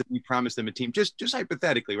millions that you promise them a team, just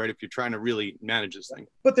hypothetically, right, if you're trying to really manage this thing.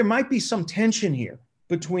 But there might be some tension here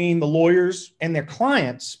between the lawyers and their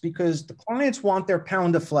clients, because the clients want their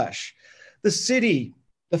pound of flesh. The city,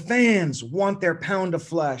 the fans want their pound of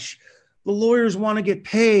flesh. The lawyers want to get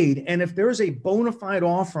paid. And if there's a bona fide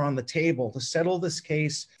offer on the table to settle this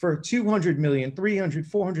case for $200 million, $300,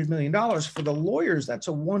 $400 million, for the lawyers, that's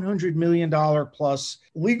a $100 million plus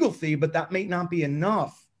legal fee, but that may not be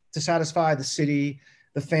enough to satisfy the city,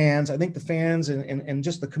 the fans. I think the fans and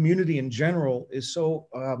just the community in general is so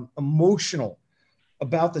emotional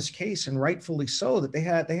about this case, and rightfully so, that they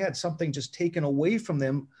had something just taken away from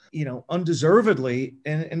them, undeservedly,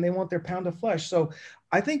 and they want their pound of flesh. So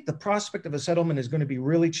I think the prospect of a settlement is going to be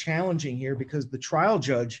really challenging here, because the trial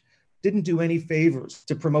judge didn't do any favors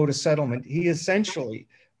to promote a settlement. He essentially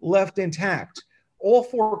left intact all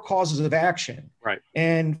four causes of action. Right.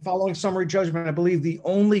 And following summary judgment, I believe the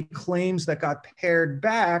only claims that got pared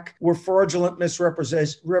back were fraudulent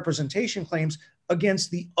misrepresentation claims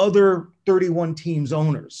against the other 31 teams'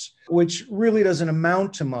 owners, which really doesn't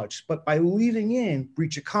amount to much. But by leaving in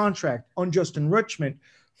breach of contract, unjust enrichment,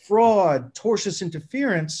 fraud, tortious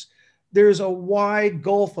interference, there's a wide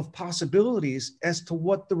gulf of possibilities as to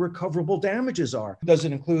what the recoverable damages are. Does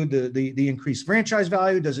it include the increased franchise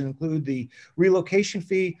value? Does it include the relocation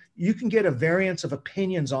fee? You can get a variance of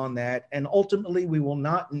opinions on that, and ultimately we will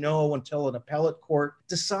not know until an appellate court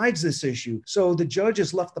decides this issue. So the judge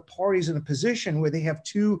has left the parties in a position where they have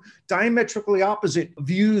two diametrically opposite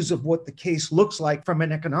views of what the case looks like from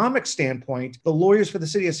an economic standpoint. The lawyers for the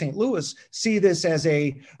city of St. Louis see this as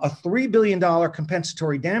a $3 billion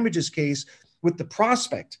compensatory damages case, with the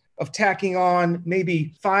prospect of tacking on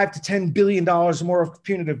maybe $5 to $10 billion more of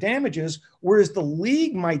punitive damages, whereas the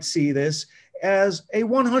league might see this as a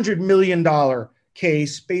 $100 million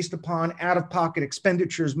case based upon out-of-pocket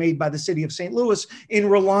expenditures made by the city of St. Louis in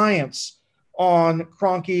reliance on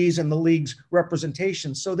Kroenke's and the league's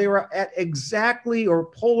representation. So they were at exactly or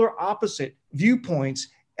polar opposite viewpoints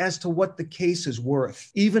as to what the case is worth,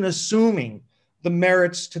 even assuming the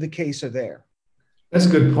merits to the case are there. That's a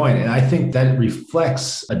good point. And I think that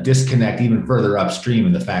reflects a disconnect even further upstream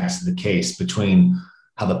in the facts of the case between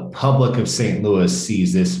how the public of St. Louis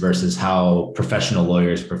sees this versus how professional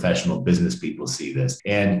lawyers, professional business people see this.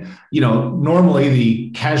 And, normally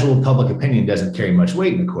the casual public opinion doesn't carry much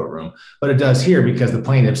weight in the courtroom, but it does here because the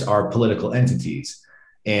plaintiffs are political entities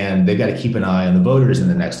and they've got to keep an eye on the voters in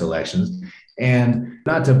the next elections. And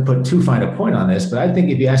not to put too fine a point on this, but I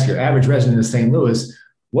think if you ask your average resident of St. Louis,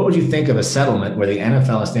 what would you think of a settlement where the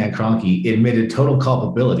NFL and Stan Kroenke admitted total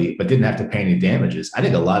culpability but didn't have to pay any damages? I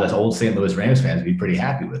think a lot of old St. Louis Rams fans would be pretty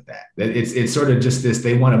happy with that. It's sort of just this,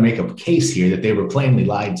 they want to make a case here that they were plainly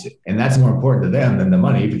lied to. And that's more important to them than the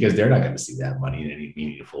money, because they're not going to see that money in any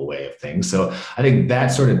meaningful way of things. So I think that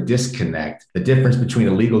sort of disconnect, the difference between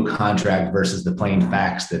a legal contract versus the plain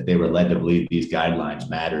facts that they were led to believe these guidelines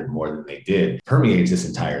mattered more than they did, permeates this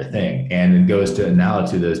entire thing. And it goes to now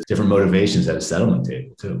to those different motivations at a settlement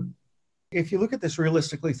table too. If you look at this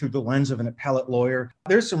realistically through the lens of an appellate lawyer,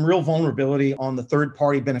 there's some real vulnerability on the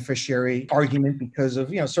third-party beneficiary argument because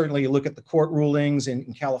of, certainly you look at the court rulings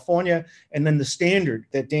in California, and then the standard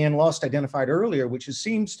that Dan Lust identified earlier, which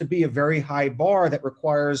seems to be a very high bar that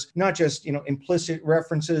requires not just, implicit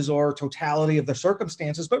references or totality of the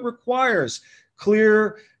circumstances, but requires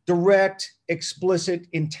clear, direct, explicit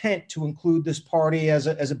intent to include this party as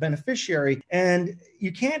a beneficiary. And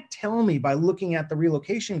you can't tell me by looking at the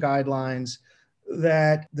relocation guidelines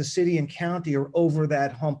that the city and county are over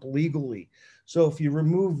that hump legally. So if you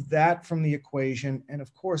remove that from the equation, and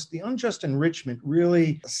of course, the unjust enrichment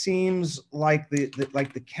really seems like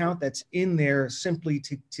the count that's in there simply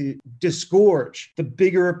to disgorge the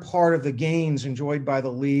bigger part of the gains enjoyed by the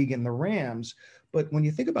league and the Rams. But when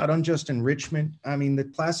you think about unjust enrichment, I mean, the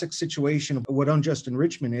classic situation of what unjust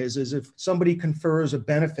enrichment is if somebody confers a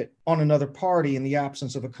benefit on another party in the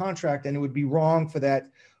absence of a contract, and it would be wrong for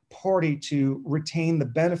that party to retain the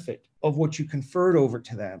benefit of what you conferred over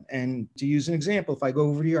to them. And to use an example, if I go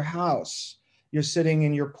over to your house, you're sitting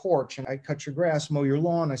in your porch and I cut your grass, mow your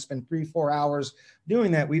lawn, I spend 3-4 hours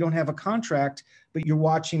doing that. We don't have a contract, but you're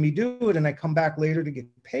watching me do it. And I come back later to get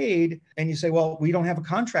paid. And you say, well, we don't have a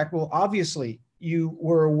contract. Well, obviously you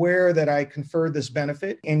were aware that I conferred this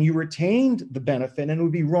benefit and you retained the benefit, and it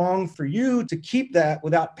would be wrong for you to keep that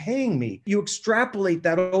without paying me. You extrapolate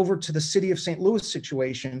that over to the city of St. Louis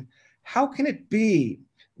situation. How can it be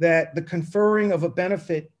that the conferring of a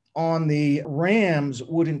benefit on the Rams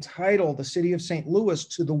would entitle the city of St. Louis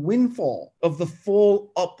to the windfall of the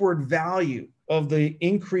full upward value of the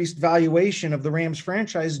increased valuation of the Rams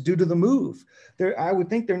franchise due to the move? I would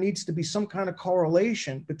think there needs to be some kind of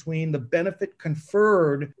correlation between the benefit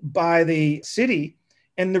conferred by the city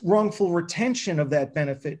and the wrongful retention of that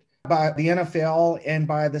benefit by the NFL and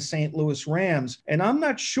by the St. Louis Rams. And I'm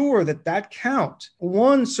not sure that count,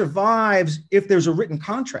 one, survives if there's a written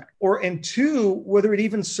contract, and two, whether it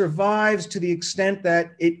even survives to the extent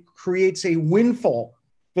that it creates a windfall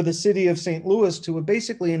for the city of St. Louis to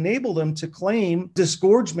basically enable them to claim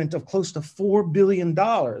disgorgement of close to $4 billion.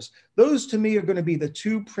 Those, to me, are going to be the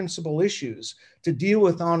two principal issues to deal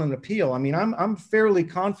with on an appeal. I mean, I'm fairly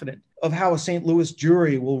confident of how a St. Louis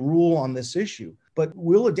jury will rule on this issue. But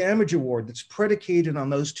will a damage award that's predicated on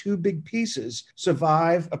those two big pieces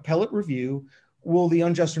survive appellate review? Will the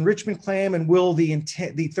unjust enrichment claim and will the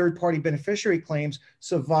third-party beneficiary claims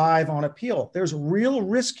survive on appeal? There's real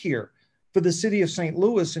risk here for the city of St.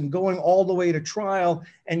 Louis and going all the way to trial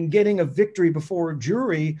and getting a victory before a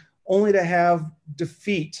jury only to have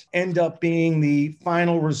defeat end up being the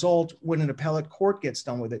final result when an appellate court gets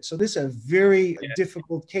done with it. So this is a very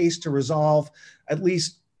difficult case to resolve, at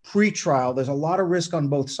least pre-trial. There's a lot of risk on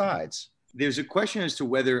both sides. There's a question as to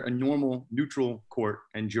whether a normal neutral court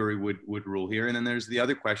and jury would rule here. And then there's the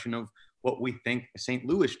other question of what we think a St.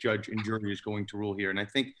 Louis judge and jury is going to rule here. And I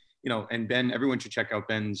think, and Ben, everyone should check out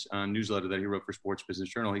Ben's newsletter that he wrote for Sports Business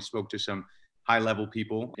Journal. He spoke to some high-level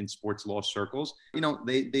people in sports law circles.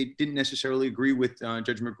 They didn't necessarily agree with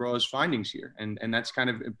Judge McGraw's findings here. And that's kind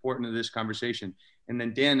of important to this conversation. And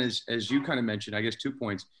then Dan, as you kind of mentioned, I guess 2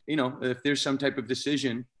 points, if there's some type of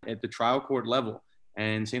decision at the trial court level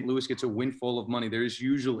and St. Louis gets a windfall of money, there is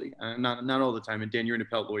usually, not all the time, and Dan, you're an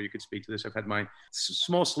appellate lawyer, you could speak to this. I've had my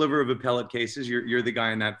small sliver of appellate cases. You're the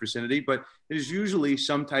guy in that vicinity, but there's usually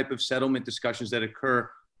some type of settlement discussions that occur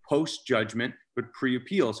post-judgment, but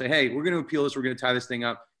pre-appeal. Say, hey, we're going to appeal this, we're going to tie this thing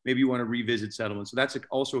up. Maybe you want to revisit settlement. So that's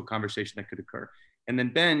also a conversation that could occur. And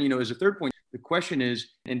then Ben, as a third point, the question is,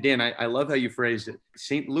 and Dan, I love how you phrased it.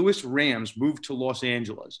 St. Louis Rams moved to Los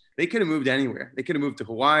Angeles. They could have moved anywhere. They could have moved to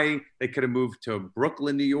Hawaii. They could have moved to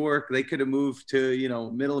Brooklyn, New York. They could have moved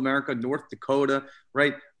to, Middle America, North Dakota,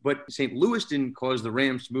 right? But St. Louis didn't cause the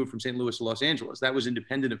Rams to move from St. Louis to Los Angeles. That was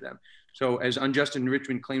independent of them. So as unjust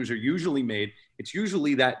enrichment claims are usually made, it's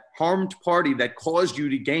usually that harmed party that caused you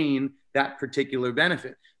to gain that particular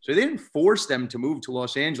benefit. So they didn't force them to move to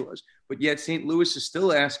Los Angeles, but yet St. Louis is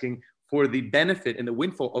still asking for the benefit and the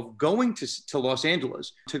windfall of going to Los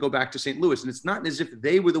Angeles to go back to St. Louis. And it's not as if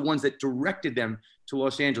they were the ones that directed them to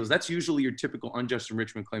Los Angeles. That's usually your typical unjust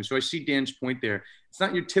enrichment claim. So I see Dan's point there. It's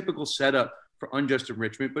not your typical setup for unjust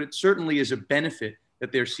enrichment, but it certainly is a benefit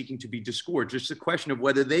that they're seeking to be disgorged. It's a question of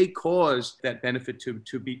whether they caused that benefit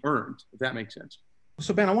to be earned, if that makes sense.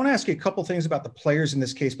 So, Ben, I want to ask you a couple things about the players in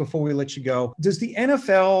this case before we let you go. Does the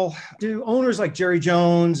NFL, do owners like Jerry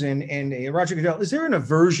Jones and Roger Goodell, is there an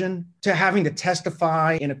aversion to having to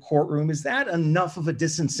testify in a courtroom? Is that enough of a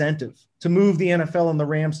disincentive to move the NFL and the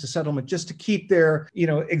Rams to settlement just to keep their,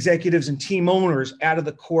 executives and team owners out of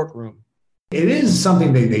the courtroom? It is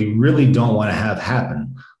something they really don't want to have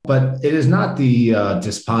happen, but it is not the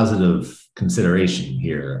dispositive consideration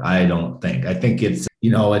here, I don't think. I think it's,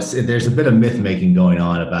 there's a bit of myth making going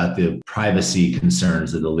on about the privacy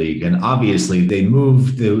concerns of the league. And obviously they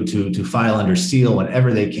move to file under seal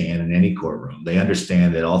whenever they can in any courtroom. They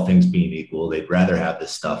understand that all things being equal, they'd rather have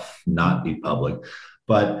this stuff not be public.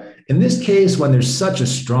 But in this case, when there's such a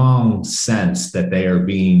strong sense that they are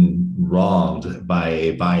being wronged by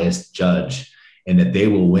a biased judge, and that they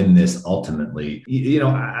will win this ultimately.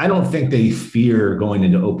 I don't think they fear going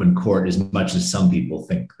into open court as much as some people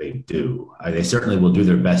think they do. They certainly will do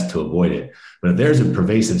their best to avoid it. But if there's a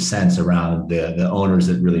pervasive sense around the owners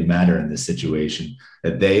that really matter in this situation,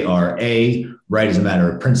 that they are A, right as a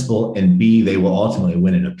matter of principle, and B, they will ultimately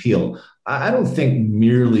win an appeal, I don't think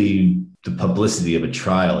merely the publicity of a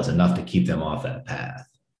trial is enough to keep them off that path.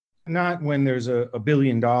 Not when there's $1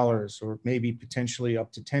 billion or maybe potentially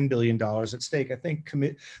up to $10 billion at stake. I think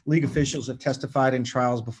league officials have testified in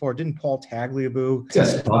trials before. Didn't Paul Tagliabue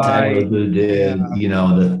testify? Yes, Paul Tagliabue did.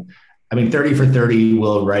 Yeah. 30 for 30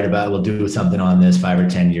 we'll do something on this 5 or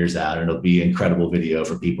 10 years out, and it'll be incredible video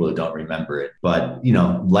for people who don't remember it. But,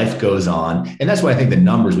 life goes on. And that's why I think the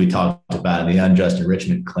numbers we talked about in the unjust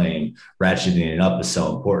enrichment claim, ratcheting it up, is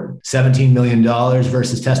so important. $17 million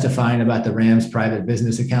versus testifying about the Rams' private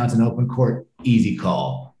business accounts in open court, easy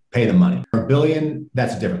call. Pay the money. For $1 billion,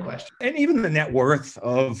 that's a different question. And even the net worth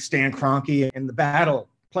of Stan Kroenke and the battle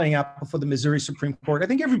playing out before the Missouri Supreme Court, I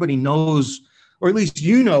think everybody knows, or at least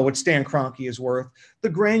what Stan Kroenke is worth, the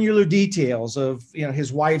granular details of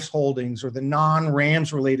his wife's holdings or the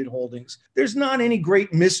non-Rams related holdings. There's not any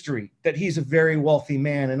great mystery that he's a very wealthy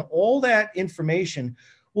man, and all that information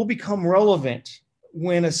will become relevant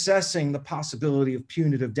when assessing the possibility of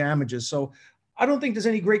punitive damages. So I don't think there's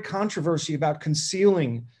any great controversy about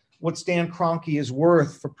concealing what Stan Kroenke is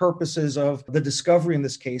worth for purposes of the discovery in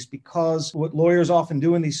this case, because what lawyers often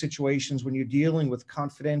do in these situations when you're dealing with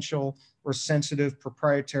confidential or sensitive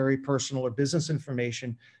proprietary personal or business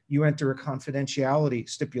information, you enter a confidentiality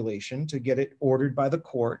stipulation to get it ordered by the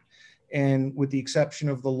court. And with the exception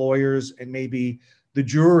of the lawyers and maybe the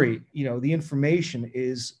jury, the information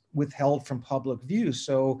is withheld from public view.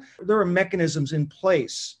 So there are mechanisms in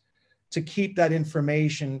place to keep that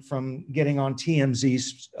information from getting on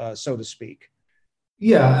TMZ, so to speak.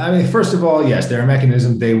 Yeah, first of all, yes, there are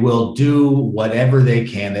mechanisms. They will do whatever they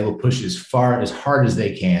can. They will push as hard as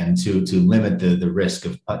they can to limit the risk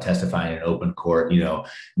of testifying in open court.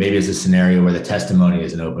 Maybe it's a scenario where the testimony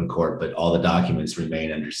is in open court, but all the documents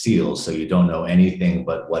remain under seal, so you don't know anything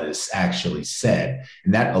but what is actually said.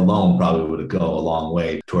 And that alone probably would go a long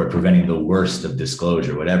way toward preventing the worst of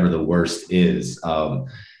disclosure, whatever the worst is.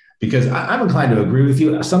 Because I'm inclined to agree with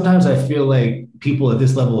you. Sometimes I feel like people at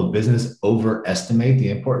this level of business overestimate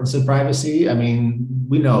the importance of privacy.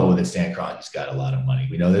 We know that Stan Kroenke's got a lot of money.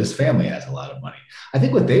 We know that his family has a lot of money. I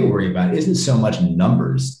think what they worry about isn't so much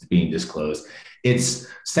numbers being disclosed. It's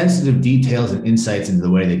sensitive details and insights into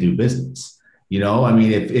the way they do business.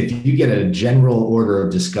 If you get a general order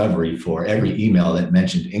of discovery for every email that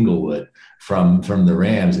mentioned Inglewood from the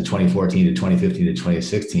Rams in 2014 to 2015 to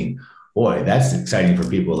 2016, boy, that's exciting for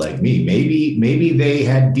people like me. Maybe they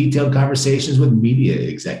had detailed conversations with media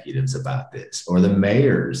executives about this, or the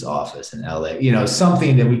mayor's office in LA,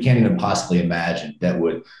 something that we can't even possibly imagine that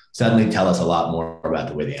would suddenly tell us a lot more about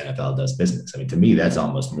the way the NFL does business. To me, that's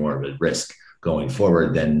almost more of a risk going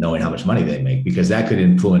forward than knowing how much money they make, because that could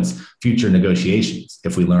influence future negotiations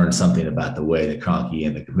if we learn something about the way that Kroenke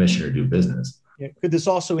and the commissioner do business. Yeah. Could this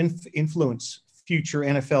also influence future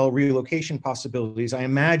NFL relocation possibilities? I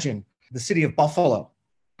imagine the city of Buffalo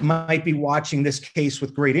might be watching this case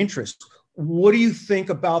with great interest. What do you think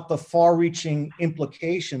about the far-reaching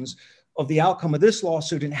implications of the outcome of this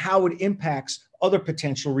lawsuit and how it impacts other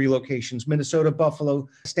potential relocations? Minnesota, Buffalo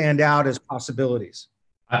stand out as possibilities.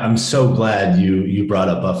 I'm so glad you brought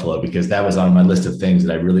up Buffalo, because that was on my list of things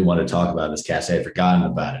that I really want to talk about in this case. I had forgotten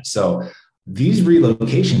about it. So these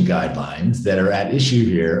relocation guidelines that are at issue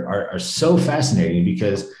here are so fascinating,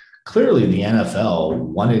 because clearly the NFL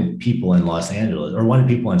wanted people in Los Angeles, or wanted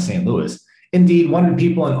people in St. Louis, indeed wanted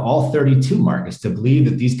people in all 32 markets to believe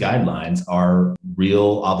that these guidelines are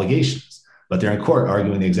real obligations. But they're in court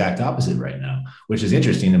arguing the exact opposite right now, which is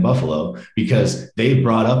interesting in Buffalo, because they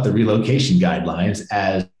brought up the relocation guidelines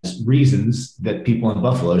as reasons that people in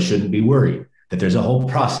Buffalo shouldn't be worried, that there's a whole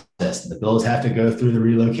process. The bills have to go through the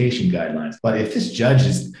relocation guidelines. But if this judge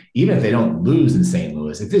is, even if they don't lose in St.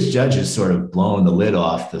 Louis, if this judge has sort of blown the lid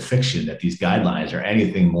off the fiction that these guidelines are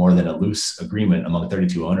anything more than a loose agreement among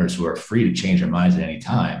 32 owners who are free to change their minds at any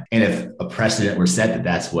time, and if a precedent were set that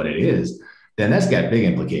that's what it is, then that's got big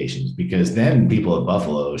implications, because then people at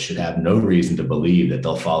Buffalo should have no reason to believe that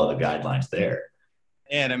they'll follow the guidelines there.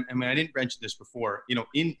 And I didn't mention this before,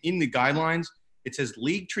 in the guidelines, it says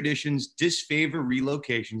league traditions disfavor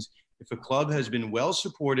relocations if a club has been well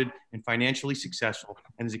supported and financially successful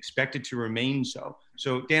and is expected to remain so.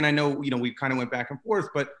 So Dan, I know, we kind of went back and forth,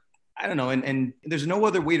 but I don't know. And there's no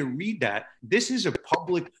other way to read that. This is a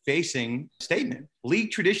public facing statement.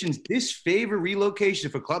 League traditions disfavor relocation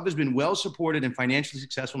if a club has been well supported and financially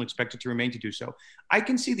successful and expected to remain to do so. I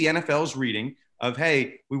can see the NFL's reading of,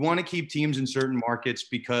 hey, we want to keep teams in certain markets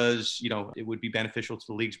because, you know, it would be beneficial to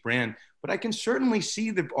the league's brand. But I can certainly see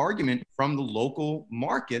the argument from the local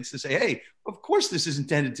markets to say, hey, of course this is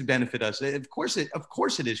intended to benefit us. Of course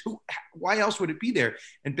it is. Why else would it be there?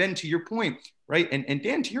 And Ben, to your point, right? And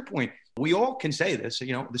Dan, to your point, we all can say this,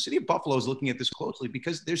 you know, the city of Buffalo is looking at this closely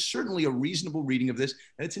because there's certainly a reasonable reading of this,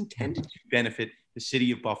 and it's intended to benefit the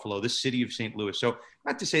city of Buffalo, the city of St. Louis. So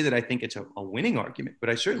not to say that I think it's a winning argument, but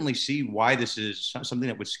I certainly see why this is something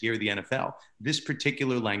that would scare the NFL, this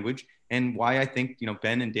particular language, and why I think, you know,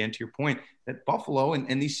 Ben and Dan, to your point, that Buffalo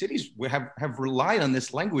and these cities have relied on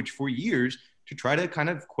this language for years to try to kind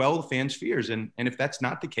of quell the fans' fears. And if that's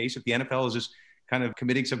not the case, if the NFL is just kind of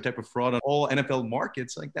committing some type of fraud on all NFL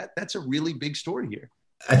markets like that, that's a really big story here.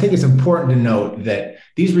 I think it's important to note that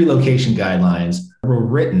these relocation guidelines were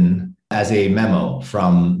written as a memo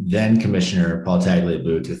from then Commissioner Paul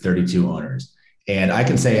Tagliabue to 32 owners. And I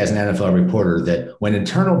can say as an NFL reporter that when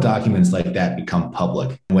internal documents like that become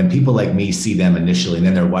public, when people like me see them initially and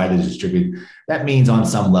then they're widely distributed, that means on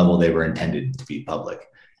some level they were intended to be public.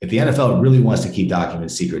 If the NFL really wants to keep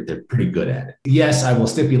documents secret, they're pretty good at it. Yes, I will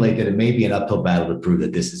stipulate that it may be an uphill battle to prove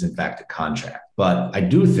that this is in fact a contract, but I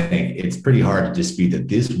do think it's pretty hard to dispute that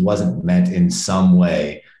this wasn't meant in some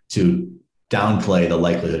way to downplay the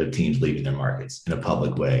likelihood of teams leaving their markets in a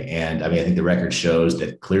public way. And I mean, I think the record shows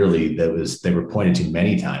that clearly they were pointed to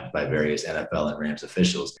many times by various NFL and Rams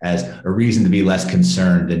officials as a reason to be less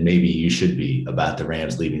concerned than maybe you should be about the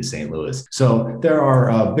Rams leaving St. Louis. So there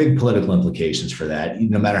are big political implications for that,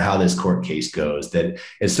 no matter how this court case goes. That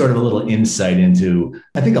is sort of a little insight into,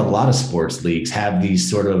 I think a lot of sports leagues have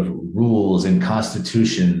these sort of rules and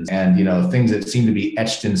constitutions and, you know, things that seem to be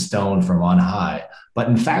etched in stone from on high, but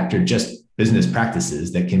in fact are just business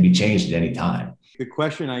practices that can be changed at any time. The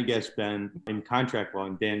question, I guess, Ben, in contract law,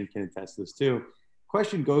 and Dan can attest this too,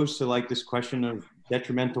 question goes to like this question of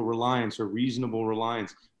detrimental reliance or reasonable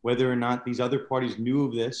reliance, whether or not these other parties knew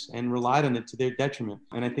of this and relied on it to their detriment.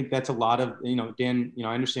 And I think that's a lot of, you know, Dan, you know,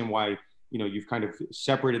 I understand why, you know, you've kind of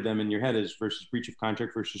separated them in your head as versus breach of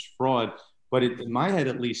contract versus fraud. But in my head,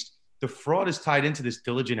 at least, the fraud is tied into this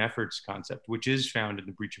diligent efforts concept, which is found in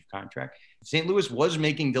the breach of contract. St. Louis was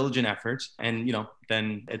making diligent efforts, and, you know,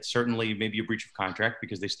 then it's certainly maybe a breach of contract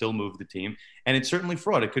because they still moved the team, and it's certainly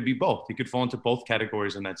fraud. It could be both. It could fall into both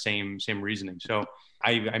categories in that same reasoning. So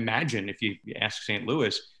I imagine if you ask St.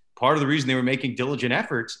 Louis, part of the reason they were making diligent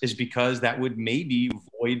efforts is because that would maybe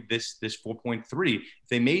void this 4.3. If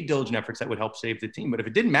they made diligent efforts, that would help save the team. But if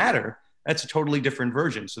it didn't matter, that's a totally different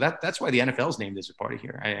version. So that's why the NFL's named as a party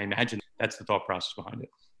here. I imagine that's the thought process behind it.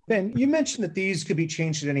 Ben, you mentioned that these could be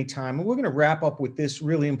changed at any time. And we're going to wrap up with this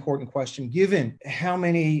really important question. Given how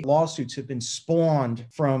many lawsuits have been spawned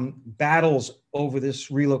from battles over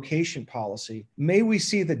this relocation policy, may we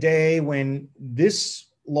see the day when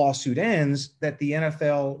this lawsuit ends that the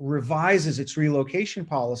NFL revises its relocation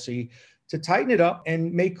policy to tighten it up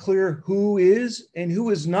and make clear who is and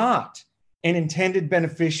who is not an intended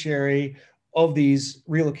beneficiary of these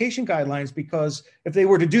relocation guidelines, because if they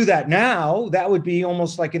were to do that now, that would be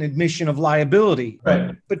almost like an admission of liability. Right.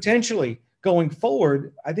 But potentially going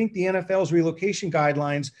forward, I think the NFL's relocation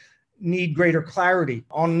guidelines need greater clarity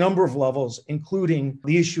on a number of levels, including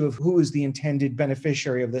the issue of who is the intended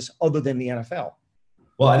beneficiary of this other than the NFL.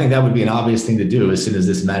 Well, I think that would be an obvious thing to do as soon as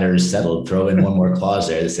this matter is settled. Throw in one more clause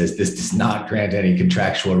there that says this does not grant any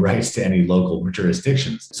contractual rights to any local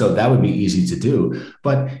jurisdictions. So that would be easy to do.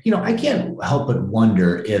 But, you know, I can't help but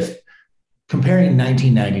wonder if comparing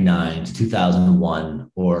 1999 to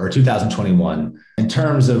 2001 or 2021, in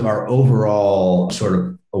terms of our overall sort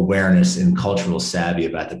of awareness and cultural savvy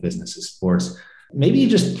about the business of sports, maybe you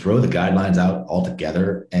just throw the guidelines out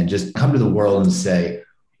altogether and just come to the world and say,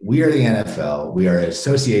 we are the NFL. We are an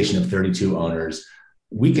association of 32 owners.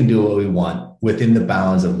 We can do what we want within the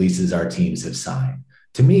bounds of leases our teams have signed.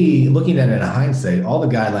 To me, looking at it in hindsight, all the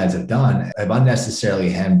guidelines have done have unnecessarily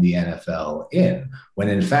hemmed the NFL in, when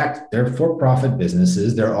in fact, they're for-profit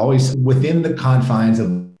businesses. They're always within the confines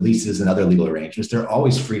of leases and other legal arrangements. They're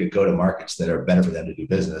always free to go to markets that are better for them to do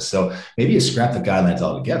business. So maybe you scrap the guidelines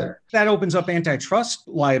altogether. That opens up antitrust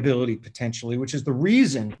liability potentially, which is the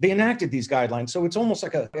reason they enacted these guidelines. So it's almost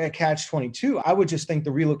like a catch-22. I would just think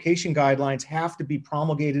the relocation guidelines have to be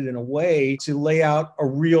promulgated in a way to lay out a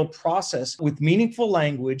real process with meaningful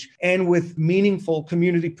language and with meaningful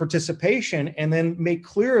community participation, and then make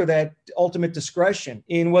clear that ultimate discretion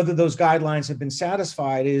in whether those guidelines have been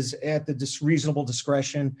satisfied is at the reasonable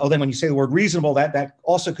discretion. Oh, then when you say the word reasonable, that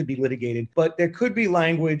also could be litigated. But there could be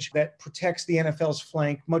language that protects the NFL's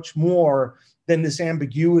flank much more than this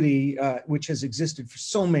ambiguity, which has existed for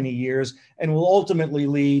so many years and will ultimately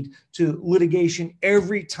lead to litigation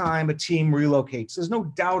every time a team relocates. There's no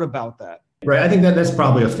doubt about that. Right. I think that's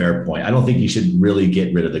probably a fair point. I don't think you should really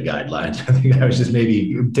get rid of the guidelines. I think I was just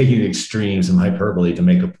maybe taking an extreme, some hyperbole to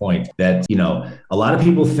make a point that, a lot of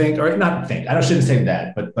people think, or not think, I shouldn't say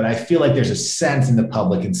that, but I feel like there's a sense in the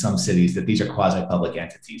public in some cities that these are quasi-public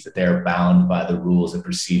entities, that they're bound by the rules and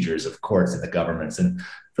procedures of courts and the governments. And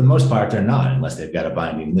for the most part, they're not, unless they've got a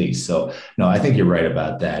binding lease. So, no, I think you're right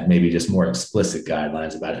about that. Maybe just more explicit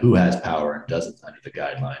guidelines about who has power and doesn't under the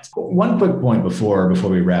guidelines. One quick point before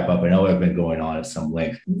we wrap up. I know I've been going on at some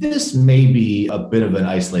length. This may be a bit of an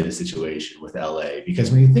isolated situation with LA,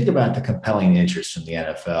 because when you think about the compelling interest from the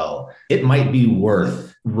NFL, it might be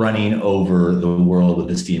worth running over the world with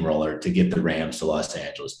a steamroller to get the Rams to Los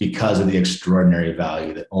Angeles because of the extraordinary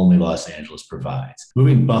value that only Los Angeles provides.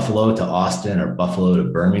 Moving Buffalo to Austin or Buffalo to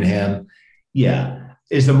Birmingham, yeah.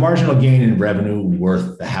 Is the marginal gain in revenue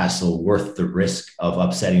worth the hassle, worth the risk of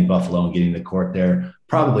upsetting Buffalo and getting the court there?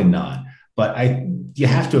 Probably not. But you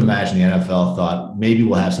have to imagine the NFL thought maybe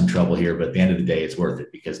we'll have some trouble here, but at the end of the day, it's worth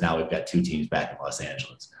it because now we've got two teams back in Los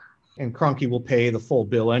Angeles. And Kroenke will pay the full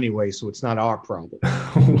bill anyway, so it's not our problem.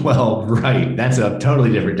 Well, right. That's a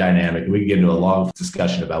totally different dynamic. We can get into a long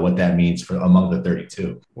discussion about what that means for among the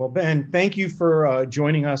 32. Well, Ben, thank you for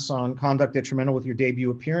joining us on Conduct Detrimental with your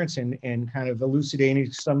debut appearance and kind of elucidating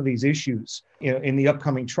some of these issues in the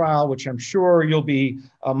upcoming trial, which I'm sure you'll be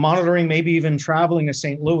monitoring, maybe even traveling to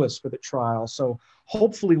St. Louis for the trial. So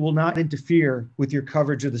hopefully will not interfere with your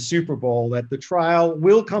coverage of the Super Bowl, that the trial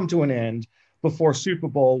will come to an end before Super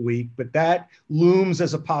Bowl week, but that looms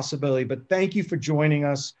as a possibility. But thank you for joining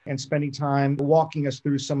us and spending time walking us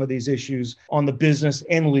through some of these issues on the business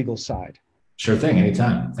and legal side. Sure thing.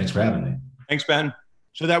 Anytime. Thanks for having me. Thanks, Ben.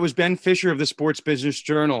 So that was Ben Fisher of the Sports Business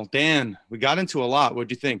Journal. Dan, we got into a lot.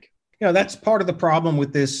 What'd you think? That's part of the problem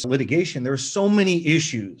with this litigation. There are so many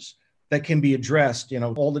issues that can be addressed,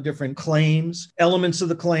 all the different claims, elements of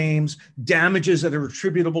the claims, damages that are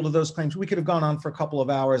attributable to those claims. We could have gone on for a couple of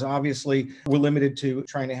hours. Obviously, we're limited to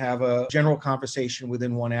trying to have a general conversation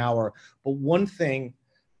within 1 hour. But one thing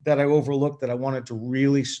that I overlooked that I wanted to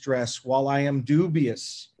really stress, while I am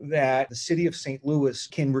dubious that the city of St. Louis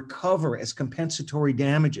can recover as compensatory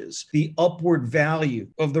damages the upward value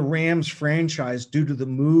of the Rams franchise due to the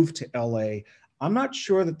move to LA, I'm not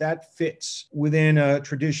sure that fits within a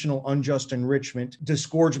traditional unjust enrichment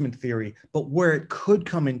disgorgement theory, but where it could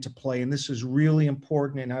come into play, and this is really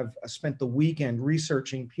important, and I've spent the weekend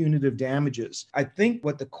researching punitive damages. I think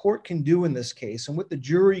what the court can do in this case, and what the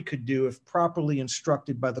jury could do if properly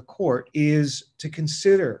instructed by the court, is to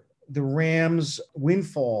consider the Rams'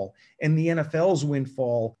 windfall and the NFL's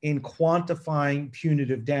windfall in quantifying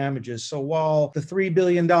punitive damages. So while the $3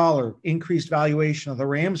 billion increased valuation of the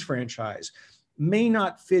Rams franchise may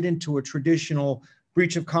not fit into a traditional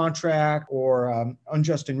breach of contract or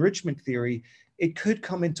unjust enrichment theory, it could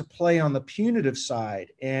come into play on the punitive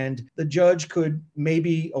side. And the judge could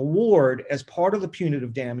maybe award, as part of the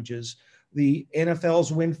punitive damages, the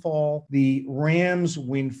NFL's windfall, the Rams'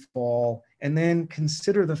 windfall, and then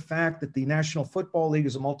consider the fact that the National Football League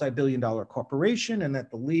is a multi-billion-dollar corporation and that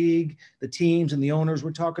the league, the teams, and the owners,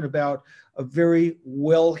 we're talking about a very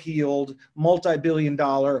well-heeled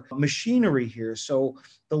multi-billion-dollar machinery here. So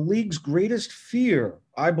the league's greatest fear,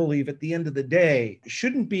 I believe, at the end of the day,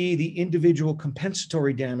 shouldn't be the individual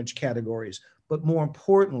compensatory damage categories, but more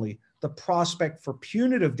importantly, the prospect for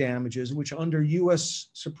punitive damages, which under U.S.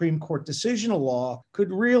 Supreme Court decisional law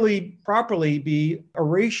could really properly be a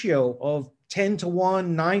ratio of 10-1,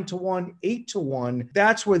 9-1, 8-1.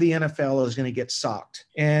 That's where the NFL is going to get socked.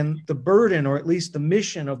 And the burden, or at least the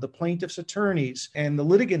mission of the plaintiff's attorneys and the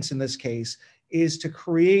litigants in this case, is to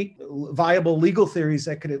create viable legal theories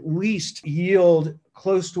that could at least yield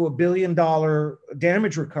close to $1 billion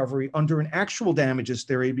damage recovery under an actual damages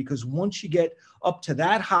theory, because once you get up to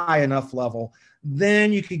that high enough level,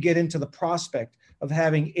 then you could get into the prospect of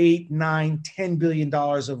having 8, 9, $10 billion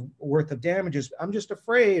of worth of damages. I'm just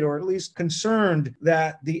afraid, or at least concerned,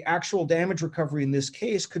 that the actual damage recovery in this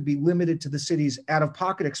case could be limited to the city's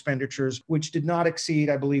out-of-pocket expenditures, which did not exceed,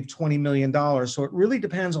 I believe, $20 million. So it really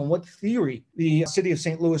depends on what theory the city of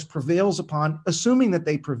St. Louis prevails upon, assuming that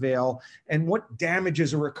they prevail, and what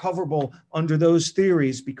damages are recoverable under those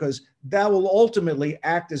theories, because that will ultimately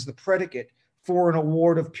act as the predicate for an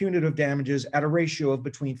award of punitive damages at a ratio of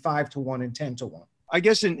between 5-to-1 and 10-to-1. I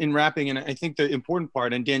guess in wrapping, and I think the important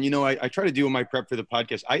part, and Dan, I try to do in my prep for the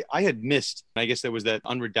podcast, I had missed, I guess there was that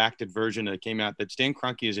unredacted version that came out that Stan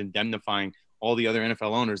Kroenke is indemnifying all the other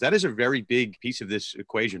NFL owners. That is a very big piece of this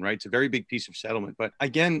equation, right? It's a very big piece of settlement. But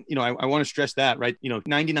again, I want to stress that, right?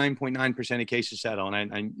 99.9% of cases settle.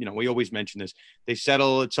 And we always mention this. They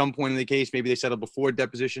settle at some point in the case. Maybe they settle before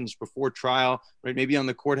depositions, before trial, right? Maybe on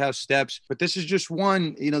the courthouse steps. But this is just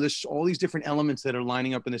one, there's all these different elements that are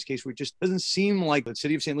lining up in this case where it just doesn't seem like the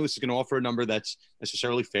city of St. Louis is going to offer a number that's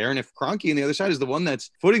necessarily fair. And if Kroenke on the other side is the one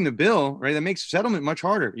that's footing the bill, right, that makes settlement much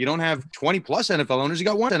harder. You don't have 20 plus NFL owners. You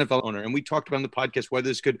got one NFL owner. And we talked about on the podcast whether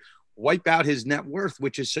this could wipe out his net worth,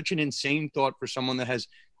 which is such an insane thought for someone that has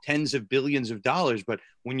tens of billions of dollars. But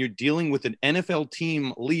when you're dealing with an NFL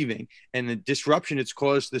team leaving and the disruption it's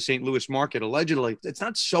caused to the St. Louis market, allegedly, it's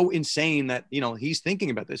not so insane that, he's thinking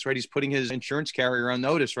about this, right? He's putting his insurance carrier on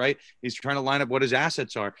notice, right? He's trying to line up what his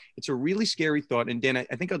assets are. It's a really scary thought. And Dan, I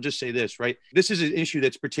think I'll just say this, right? This is an issue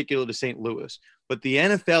that's particular to St. Louis, but the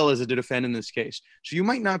NFL is a defend in this case. So you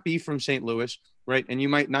might not be from St. Louis, right? And you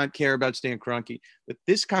might not care about Stan Kroenke, but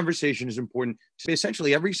this conversation is important to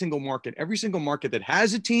essentially every single market that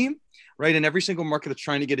has a team, right? And every single market that's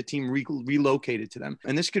trying to get a team relocated to them.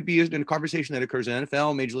 And this could be a conversation that occurs in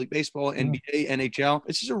NFL, Major League Baseball, NBA, NHL.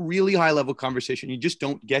 This is a really high level conversation. You just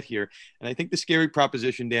don't get here. And I think the scary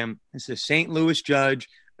proposition, Dan, is the St. Louis judge,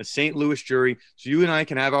 a St. Louis jury. So you and I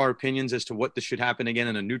can have our opinions as to what this should happen again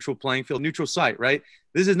in a neutral playing field, neutral site, right?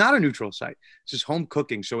 This is not a neutral site. This is home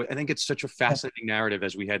cooking. So I think it's such a fascinating narrative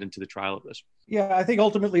as we head into the trial of this. Yeah, I think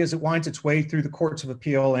ultimately as it winds its way through the courts of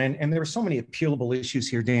appeal, and there are so many appealable issues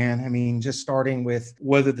here, Dan. I mean, just starting with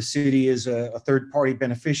whether the city is a third-party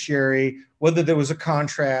beneficiary, whether there was a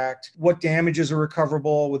contract, what damages are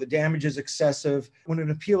recoverable, whether damage is excessive. When an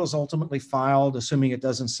appeal is ultimately filed, assuming it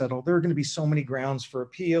doesn't settle, there are going to be so many grounds for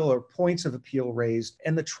appeal or points of appeal raised.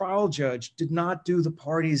 And the trial judge did not do the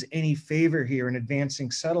parties any favor here in advancing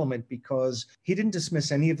settlement because he didn't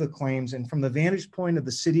dismiss any of the claims. And from the vantage point of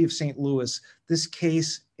the city of St. Louis, this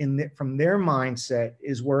case from their mindset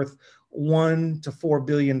is worth $1 to $4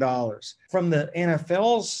 billion. From the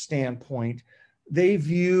NFL's standpoint, they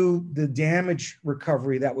view the damage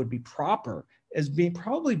recovery that would be proper as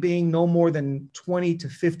probably being no more than $20 to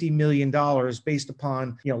 $50 million based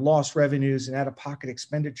upon lost revenues and out-of-pocket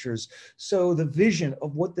expenditures. So the vision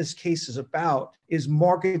of what this case is about is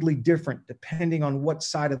markedly different depending on what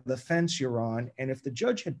side of the fence you're on. And if the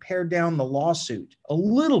judge had pared down the lawsuit a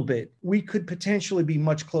little bit, we could potentially be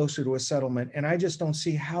much closer to a settlement. And I just don't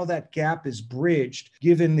see how that gap is bridged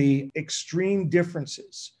given the extreme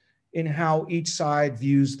differences in how each side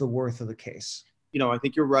views the worth of the case. I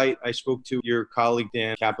think you're right. I spoke to your colleague,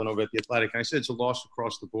 Dan Kaplan, over at The Athletic, and I said it's a loss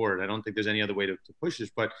across the board. I don't think there's any other way to push this.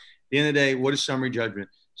 But at the end of the day, what is summary judgment?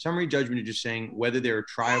 Summary judgment is just saying whether there are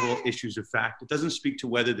triable issues of fact. It doesn't speak to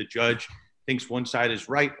whether the judge thinks one side is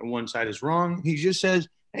right or one side is wrong. He just says,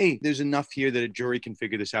 hey, there's enough here that a jury can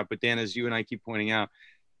figure this out. But Dan, as you and I keep pointing out,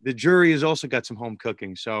 the jury has also got some home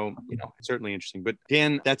cooking. So, it's certainly interesting. But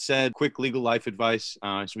Dan, that said, quick legal life advice.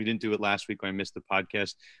 So we didn't do it last week when I missed the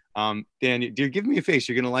podcast. Dan, you're giving me a face.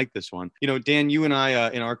 You're going to like this one. Dan, you and I,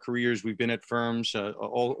 in our careers, we've been at firms,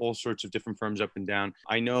 all sorts of different firms up and down.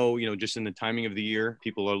 I know, just in the timing of the year,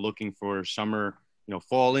 people are looking for summer,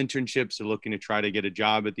 fall internships. They're looking to try to get a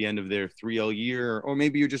job at the end of their 3L year, or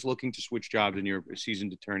maybe you're just looking to switch jobs and you're a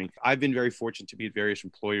seasoned attorney. I've been very fortunate to be at various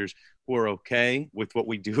employers who are okay with what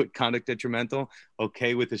we do at Conduct Detrimental,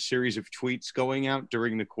 okay with a series of tweets going out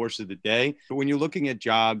during the course of the day. But when you're looking at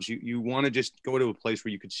jobs, you want to just go to a place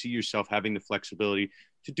where you could see yourself having the flexibility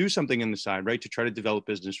to do something on the side, right? To try to develop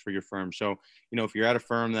business for your firm. So, if you're at a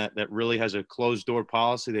firm that really has a closed door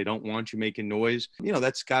policy, they don't want you making noise,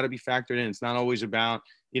 that's got to be factored in. It's not always about,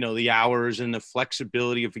 the hours and the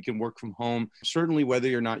flexibility if we can work from home. Certainly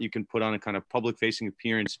whether or not you can put on a kind of public facing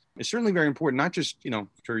appearance is certainly very important, not just,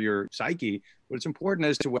 for your psyche, but it's important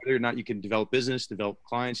as to whether or not you can develop business, develop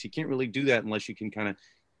clients. You can't really do that unless you can kind of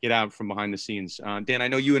get out from behind the scenes. Dan, I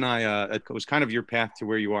know you and I, it was kind of your path to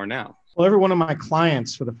where you are now. Well, every one of my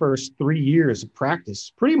clients for the first 3 years of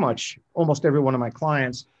practice, pretty much almost every one of my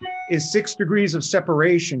clients is 6 degrees of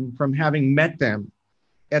separation from having met them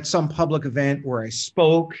at some public event where I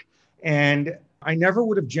spoke, and I never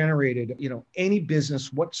would have generated, any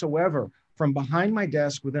business whatsoever from behind my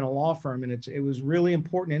desk within a law firm. And it was really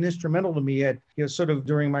important and instrumental to me at, sort of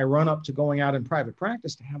during my run up to going out in private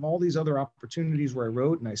practice to have all these other opportunities where I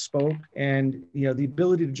wrote and I spoke, and, the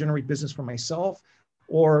ability to generate business for myself.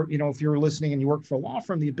 Or, if you're listening and you work for a law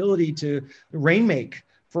firm, the ability to rainmake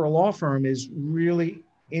for a law firm is really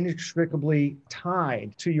inextricably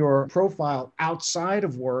tied to your profile outside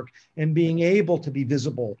of work and being able to be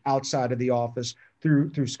visible outside of the office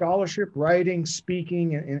through scholarship, writing,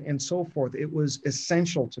 speaking, and so forth. It was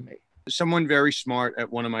essential to me. Someone very smart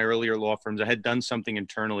at one of my earlier law firms, I had done something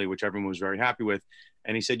internally, which everyone was very happy with.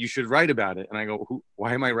 And he said, you should write about it. And I go,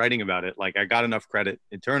 why am I writing about it? Like, I got enough credit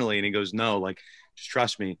internally. And he goes, no, like, just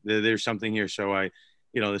trust me, there's something here. So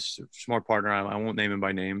this smart partner, I won't name him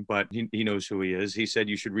by name, but he knows who he is. He said,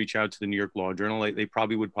 you should reach out to the New York Law Journal. They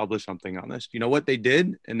probably would publish something on this. You know what they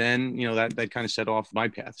did? And then, that kind of set off my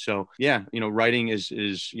path. So yeah, writing is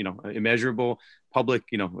immeasurable. Public,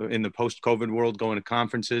 in the post-COVID world, going to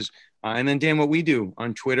conferences. And then, Dan, what we do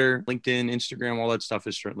on Twitter, LinkedIn, Instagram, all that stuff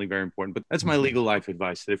is certainly very important. But that's my legal life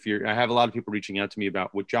advice. That I have a lot of people reaching out to me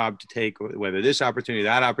about what job to take, whether this opportunity,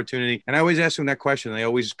 that opportunity. And I always ask them that question. They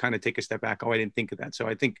always kind of take a step back. Oh, I didn't think of that. So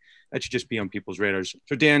I think that should just be on people's radars.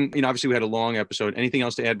 So Dan, obviously we had a long episode. Anything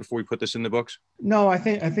else to add before we put this in the books? No, I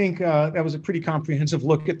think that was a pretty comprehensive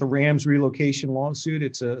look at the Rams relocation lawsuit.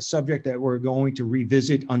 It's a subject that we're going to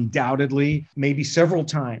revisit undoubtedly, maybe several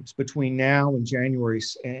times between now and January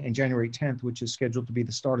 10th, which is scheduled to be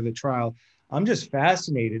the start of the trial. I'm just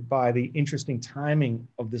fascinated by the interesting timing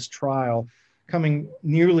of this trial, coming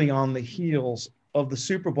nearly on the heels of the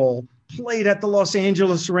Super Bowl played at the Los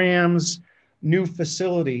Angeles Rams' new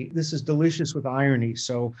facility. This is delicious with irony.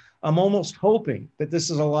 So I'm almost hoping that this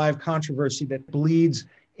is a live controversy that bleeds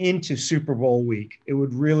into Super Bowl week. It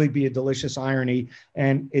would really be a delicious irony.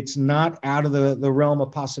 And it's not out of the realm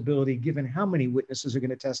of possibility, given how many witnesses are going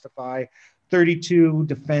to testify, 32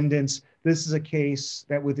 defendants. This is a case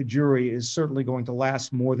that with a jury is certainly going to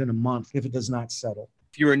last more than a month if it does not settle.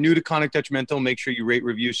 If you are new to Conduct Detrimental, make sure you rate,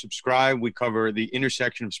 review, subscribe. We cover the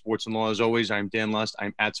intersection of sports and law. As always, I'm Dan Lust.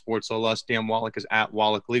 I'm at Sports Law Lust. Dan Wallach is at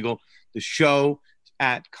Wallach Legal. The show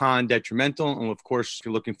at Con Detrimental. And of course, if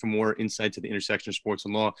you're looking for more insight to the intersection of sports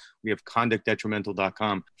and law, we have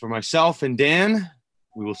conductdetrimental.com. For myself and Dan,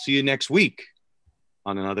 we will see you next week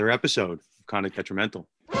on another episode of Conduct Detrimental.